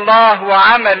ايه لله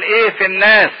وعمل ايه في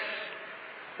الناس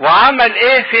وعمل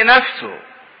ايه في نفسه.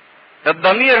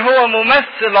 الضمير هو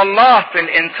ممثل الله في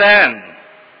الانسان.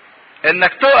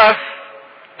 انك تقف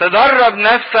تدرب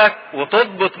نفسك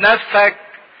وتضبط نفسك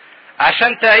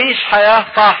عشان تعيش حياة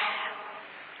صح.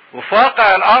 وفي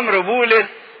واقع الامر بولس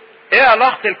ايه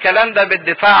علاقة الكلام ده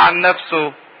بالدفاع عن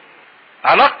نفسه؟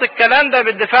 علاقة الكلام ده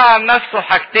بالدفاع عن نفسه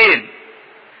حاجتين.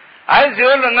 عايز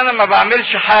يقول ان انا ما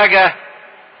بعملش حاجة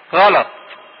غلط،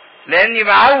 لاني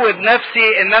معود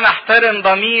نفسي ان انا احترم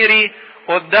ضميري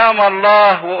قدام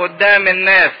الله وقدام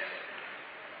الناس،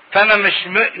 فانا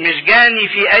مش جاني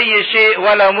في اي شيء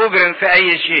ولا مجرم في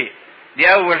اي شيء.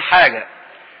 دي اول حاجة.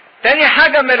 تاني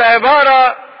حاجة من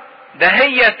العبارة ده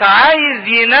هي عايز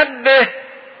ينبه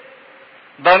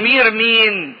ضمير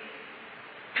مين؟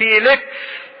 فيليكس.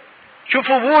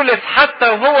 شوفوا بولس حتى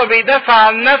وهو بيدافع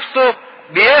عن نفسه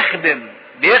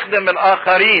بيخدم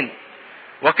الاخرين،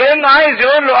 وكأنه عايز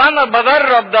يقول له انا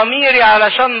بدرب ضميري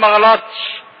علشان ما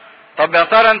اغلطش. طب يا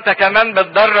ترى انت كمان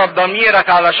بتدرب ضميرك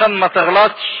علشان ما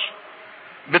تغلطش؟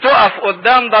 بتقف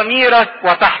قدام ضميرك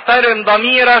وتحترم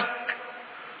ضميرك،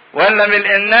 ولا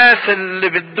من الناس اللي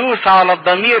بتدوس على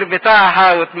الضمير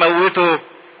بتاعها وتموته؟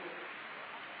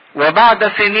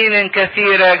 وبعد سنين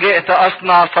كثيرة جئت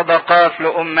أصنع صدقات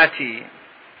لأمتي.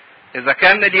 إذا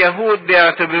كان اليهود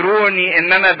بيعتبروني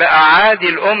إن أنا بأعادي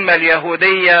الأمة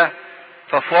اليهودية،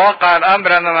 ففي واقع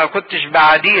الأمر أنا ما كنتش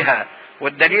بعاديها.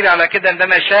 والدليل على كده إن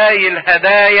أنا شايل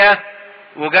هدايا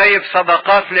وجايب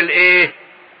صدقات للإيه؟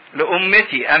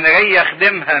 لأمتي. أنا جاي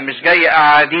أخدمها مش جاي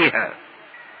أعاديها.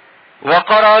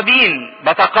 وقرابين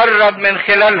بتقرب من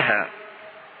خلالها.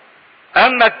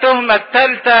 أما التهمة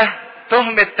الثالثة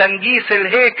تهمة تنجيس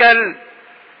الهيكل،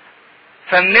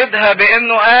 فندها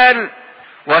بأنه قال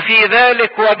وفي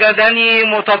ذلك وجدني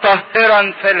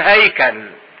متطهرا في الهيكل.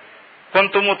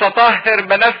 كنت متطهر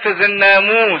بنفذ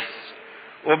الناموس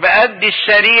وبأدي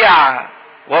الشريعة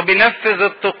وبنفذ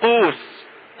الطقوس.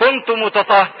 كنت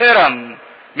متطهرا،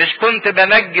 مش كنت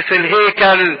بنجس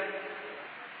الهيكل.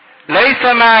 ليس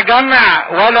مع جمع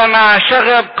ولا مع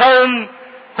شغب قوم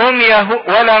هم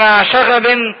ولا مع شغب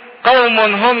قوم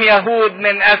هم يهود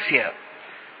من اسيا.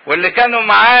 واللي كانوا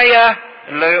معايا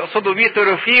اللي يقصدوا بيه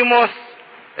تروفيموس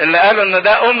اللي قالوا ان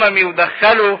ده اممي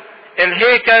ودخلوا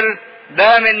الهيكل،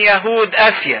 ده من يهود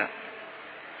اسيا.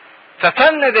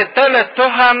 ففند الثلاث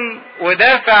تهم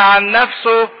ودافع عن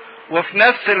نفسه، وفي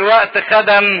نفس الوقت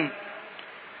خدم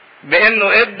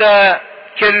بانه ادى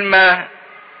كلمة: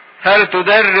 هل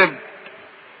تدرب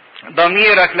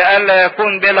ضميرك لئلا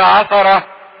يكون بلا عثرة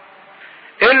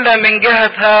الا من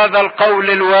جهة هذا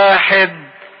القول الواحد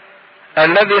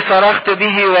الذي صرخت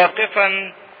به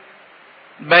واقفا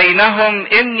بينهم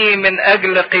اني من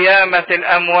اجل قيامة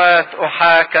الاموات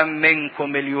احاكم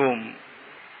منكم اليوم.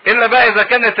 الا بقى اذا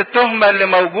كانت التهمة اللي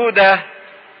موجودة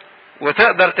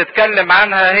وتقدر تتكلم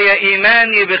عنها هي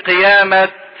ايماني بقيامة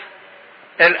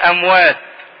الاموات،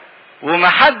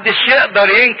 ومحدش يقدر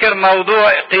ينكر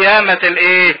موضوع قيامة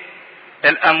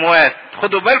الاموات.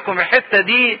 خدوا بالكم الحتة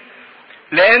دي،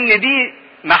 لان دي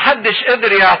محدش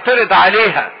قدر يعترض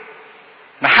عليها.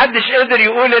 محدش قدر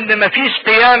يقول ان مفيش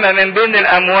قيامة من بين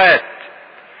الاموات،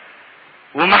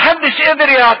 ومحدش قدر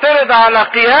يعترض على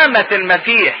قيامة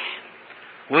المسيح.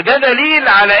 وده دليل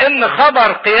على ان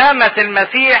خبر قيامة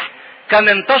المسيح كان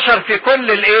انتشر في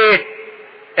كل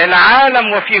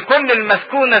العالم وفي كل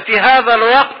المسكونة في هذا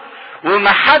الوقت،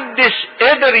 ومحدش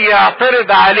قدر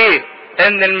يعترض عليه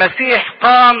ان المسيح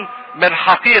قام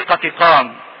بالحقيقة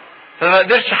قام. فما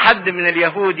قدرش حد من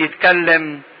اليهود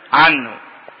يتكلم عنه.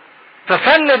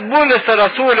 ففند بولس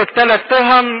الرسول ال3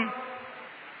 تهم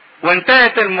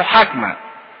وانتهت المحاكمة.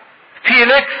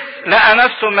 فيليكس لقى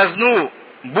نفسه مزنوق،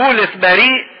 بولس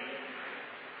بريء،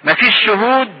 مفيش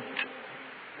شهود،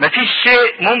 مفيش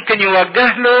شيء ممكن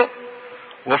يوجه له،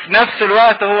 وفي نفس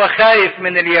الوقت هو خايف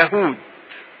من اليهود،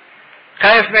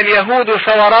 خايف من اليهود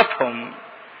وثوراتهم،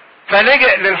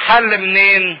 فلجأ للحل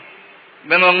منين؟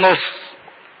 من النص.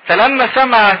 فلما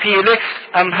سمع فيليكس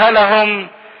أمهلهم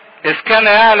إذ كان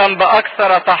يعلم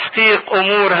بأكثر تحقيق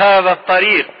أمور هذا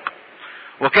الطريق،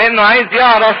 وكأنه عايز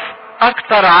يعرف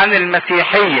أكثر عن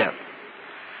المسيحية.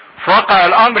 في واقع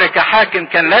الأمر كحاكم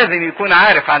كان لازم يكون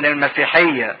عارف عن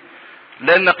المسيحية،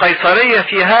 لأن قيصرية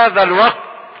في هذا الوقت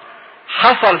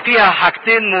حصل فيها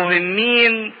حاجتين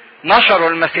مهمين نشروا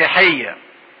المسيحية.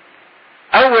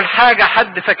 أول حاجة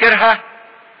حد فاكرها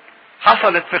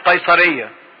حصلت في قيصرية،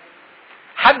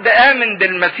 حد آمن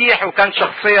بالمسيح وكان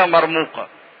شخصية مرموقة.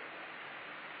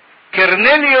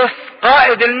 كرنيليوس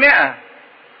قائد 100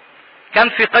 كان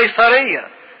في قيصرية،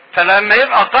 فلما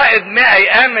يبقى قائد 100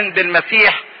 يآمن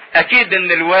بالمسيح أكيد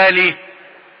إن الوالي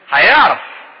هيعرف.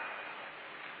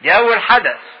 دي أول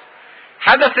حدث.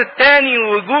 الحدث الثاني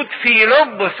وجود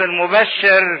فيلبس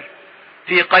المبشر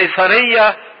في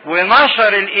قيصرية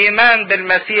ونشر الإيمان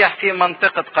بالمسيح في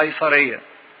منطقة قيصرية.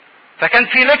 فكان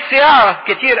فيليكس يعرف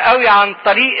كتير قوي عن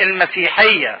طريق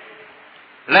المسيحية،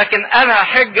 لكن أنا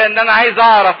حجة إن أنا عايز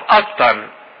أعرف أكتر،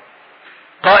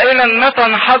 قائلا متى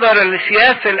انحدر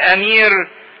لسياسة الأمير،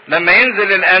 لما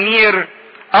ينزل الأمير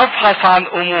أفحص عن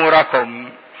أموركم.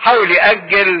 حاول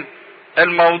يأجل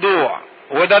الموضوع،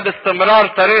 وده باستمرار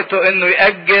طريقته إنه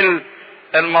يأجل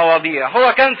المواضيع.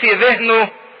 هو كان في ذهنه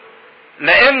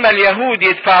لا إما اليهود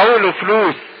يدفعوا له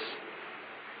فلوس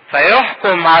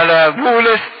فيحكم على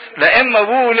بولس، لا إما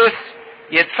بولس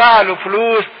يدفع له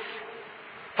فلوس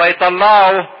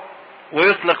فيطلعه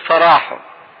ويطلق سراحه.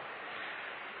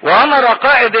 وأمر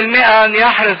قائد 100 أن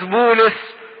يحرس بولس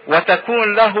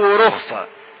وتكون له رخصة،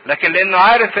 لكن لأنه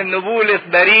عارف إن بولس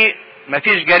بريء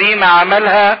مفيش جريمة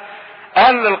عملها،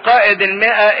 قال للقائد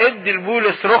 100 ادي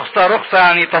لبولس رخصة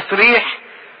يعني تصريح،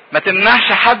 ما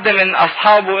تمنعش حد من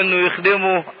أصحابه إنه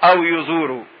يخدمه أو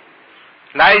يزوره.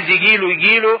 اللي عايز يجيله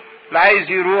يجيله، اللي عايز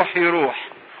يروح.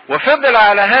 وفضل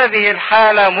على هذه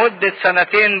الحالة مدة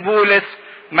 2 بولس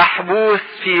محبوس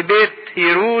في بيت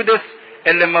هيرودس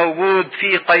اللي موجود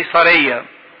في قيصرية.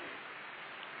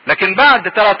 لكن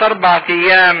بعد 3-4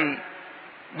 أيام،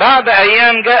 بعد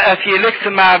أيام جاء فيليكس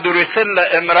مع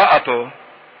دوريسيلا امرأته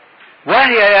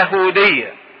وهي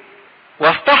يهودية،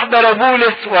 واستحضر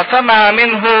بولس وسمع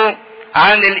منه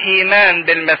عن الإيمان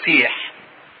بالمسيح.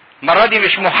 المرة دي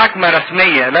مش محاكمة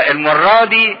رسمية، لا، المرة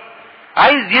دي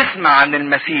عايز يسمع عن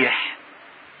المسيح.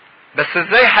 بس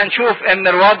ازاي هنشوف ان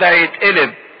الوضع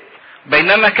يتقلب.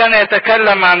 بينما كان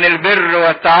يتكلم عن البر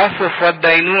والتعفف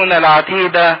والدينونة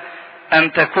العتيدة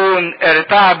ان تكون،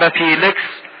 ارتعب فيليكس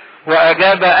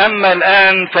واجاب اما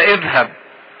الان فاذهب،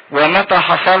 ومتى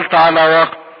حصلت على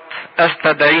وقت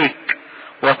استدعيك.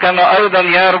 وكان ايضا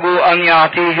يرجو ان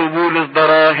يعطيه بولس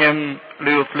دراهم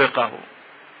ليطلقه.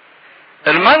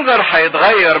 المنظر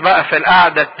هيتغير بقى في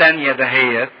القعدة التانية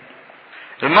دهيت.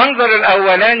 المنظر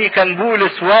الاولاني كان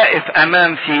بولس واقف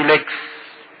امام فيليكس،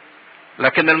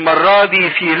 لكن المرة دي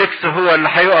فيليكس هو اللي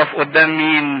هيقف قدام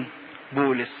مين؟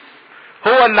 بولس.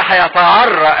 هو اللي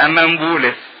هيتعرى امام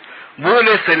بولس.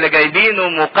 بولس اللي جايبينه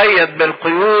مقيد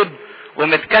بالقيود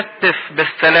ومتكتف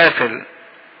بالسلاسل.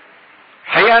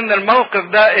 الحقيقة ان الموقف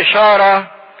ده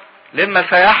اشارة لما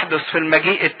سيحدث في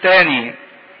المجيء الثاني.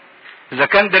 اذا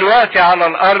كان دلوقتي على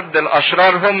الارض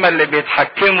الاشرار هم اللي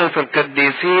بيتحكموا في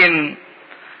القديسين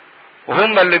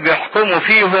وهم اللي بيحكموا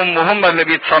فيهم وهم اللي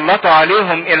بيتسلطوا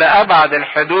عليهم الى ابعد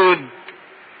الحدود،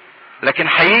 لكن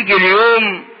هيجي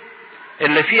اليوم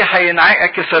اللي فيه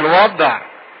هينعكس الوضع،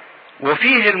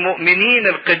 وفيه المؤمنين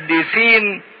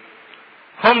القديسين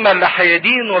هم اللي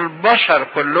هيدينوا البشر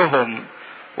كلهم،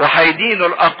 وهيدينوا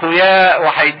الاقوياء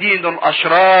وهيدينوا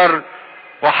الاشرار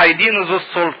وهيدينوا ذو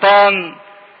السلطان.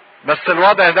 بس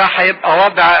الوضع ده هيبقى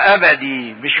وضع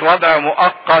ابدي مش وضع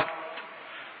مؤقت.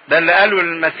 ده اللي قاله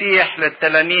المسيح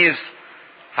للتلاميذ،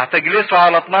 هتجلسوا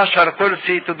على 12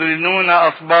 كرسي تدينون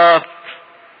اسباط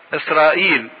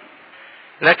اسرائيل.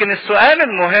 لكن السؤال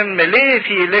المهم، ليه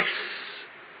فيليكس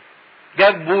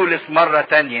جاب بولس مرة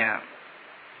تانية؟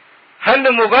 هل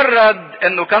لمجرد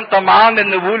انه كان طمعان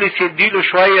ان بولس يديله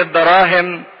شوية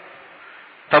دراهم؟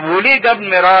 طب وليه جاب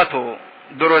مراته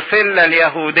دروسيلا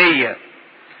اليهودية؟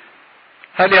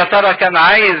 هل يا ترى كان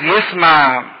عايز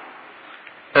يسمع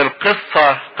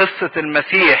القصة، قصة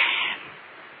المسيح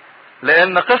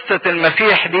لان قصة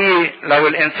المسيح دي لو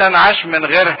الانسان عاش من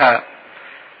غيرها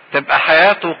تبقى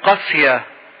حياته قاسية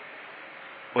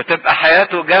وتبقى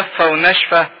حياته جافة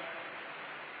وناشفة،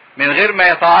 من غير ما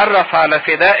يتعرف على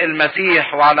فداء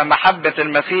المسيح وعلى محبة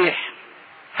المسيح.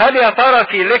 هل يا ترى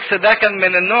فيليكس ده كان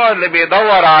من النوع اللي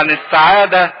بيدور عن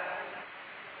السعادة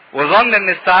وظن ان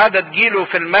السعادة تجيله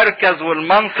في المركز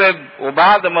والمنصب،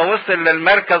 وبعد ما وصل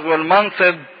للمركز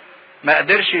والمنصب ما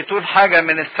قدرش يطول حاجة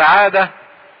من السعادة؟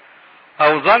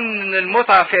 او ظن ان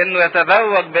المتعة في انه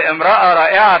يتزوج بامرأة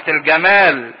رائعة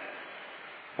الجمال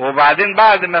وبعدين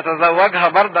بعد ما تزوجها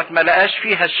برضك ما لقاش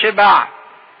فيها الشبع؟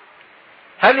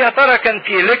 هل يا ترى كان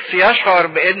فيليكس يشعر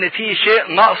بان في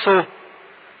شيء ناقصه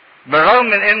بالرغم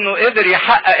من انه قدر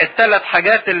يحقق الثلاث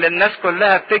حاجات اللي الناس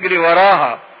كلها بتجري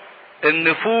وراها،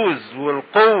 النفوذ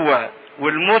والقوة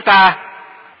والمتعة؟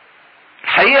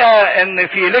 الحقيقة ان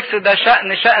فيليكس ده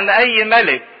شأن اي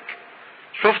ملك.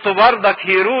 شفتوا برضك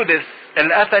هيرودس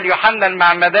اللي قتل يوحنا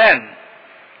المعمدان،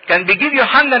 كان بيجيب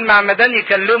يوحنا المعمدان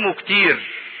يكلمه كتير،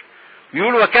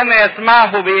 يقول وكان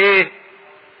يسمعه بايه؟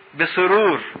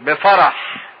 بسرور،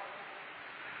 بفرح.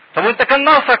 طب وانت كان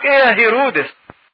ناقصك ايه يا هيرودس؟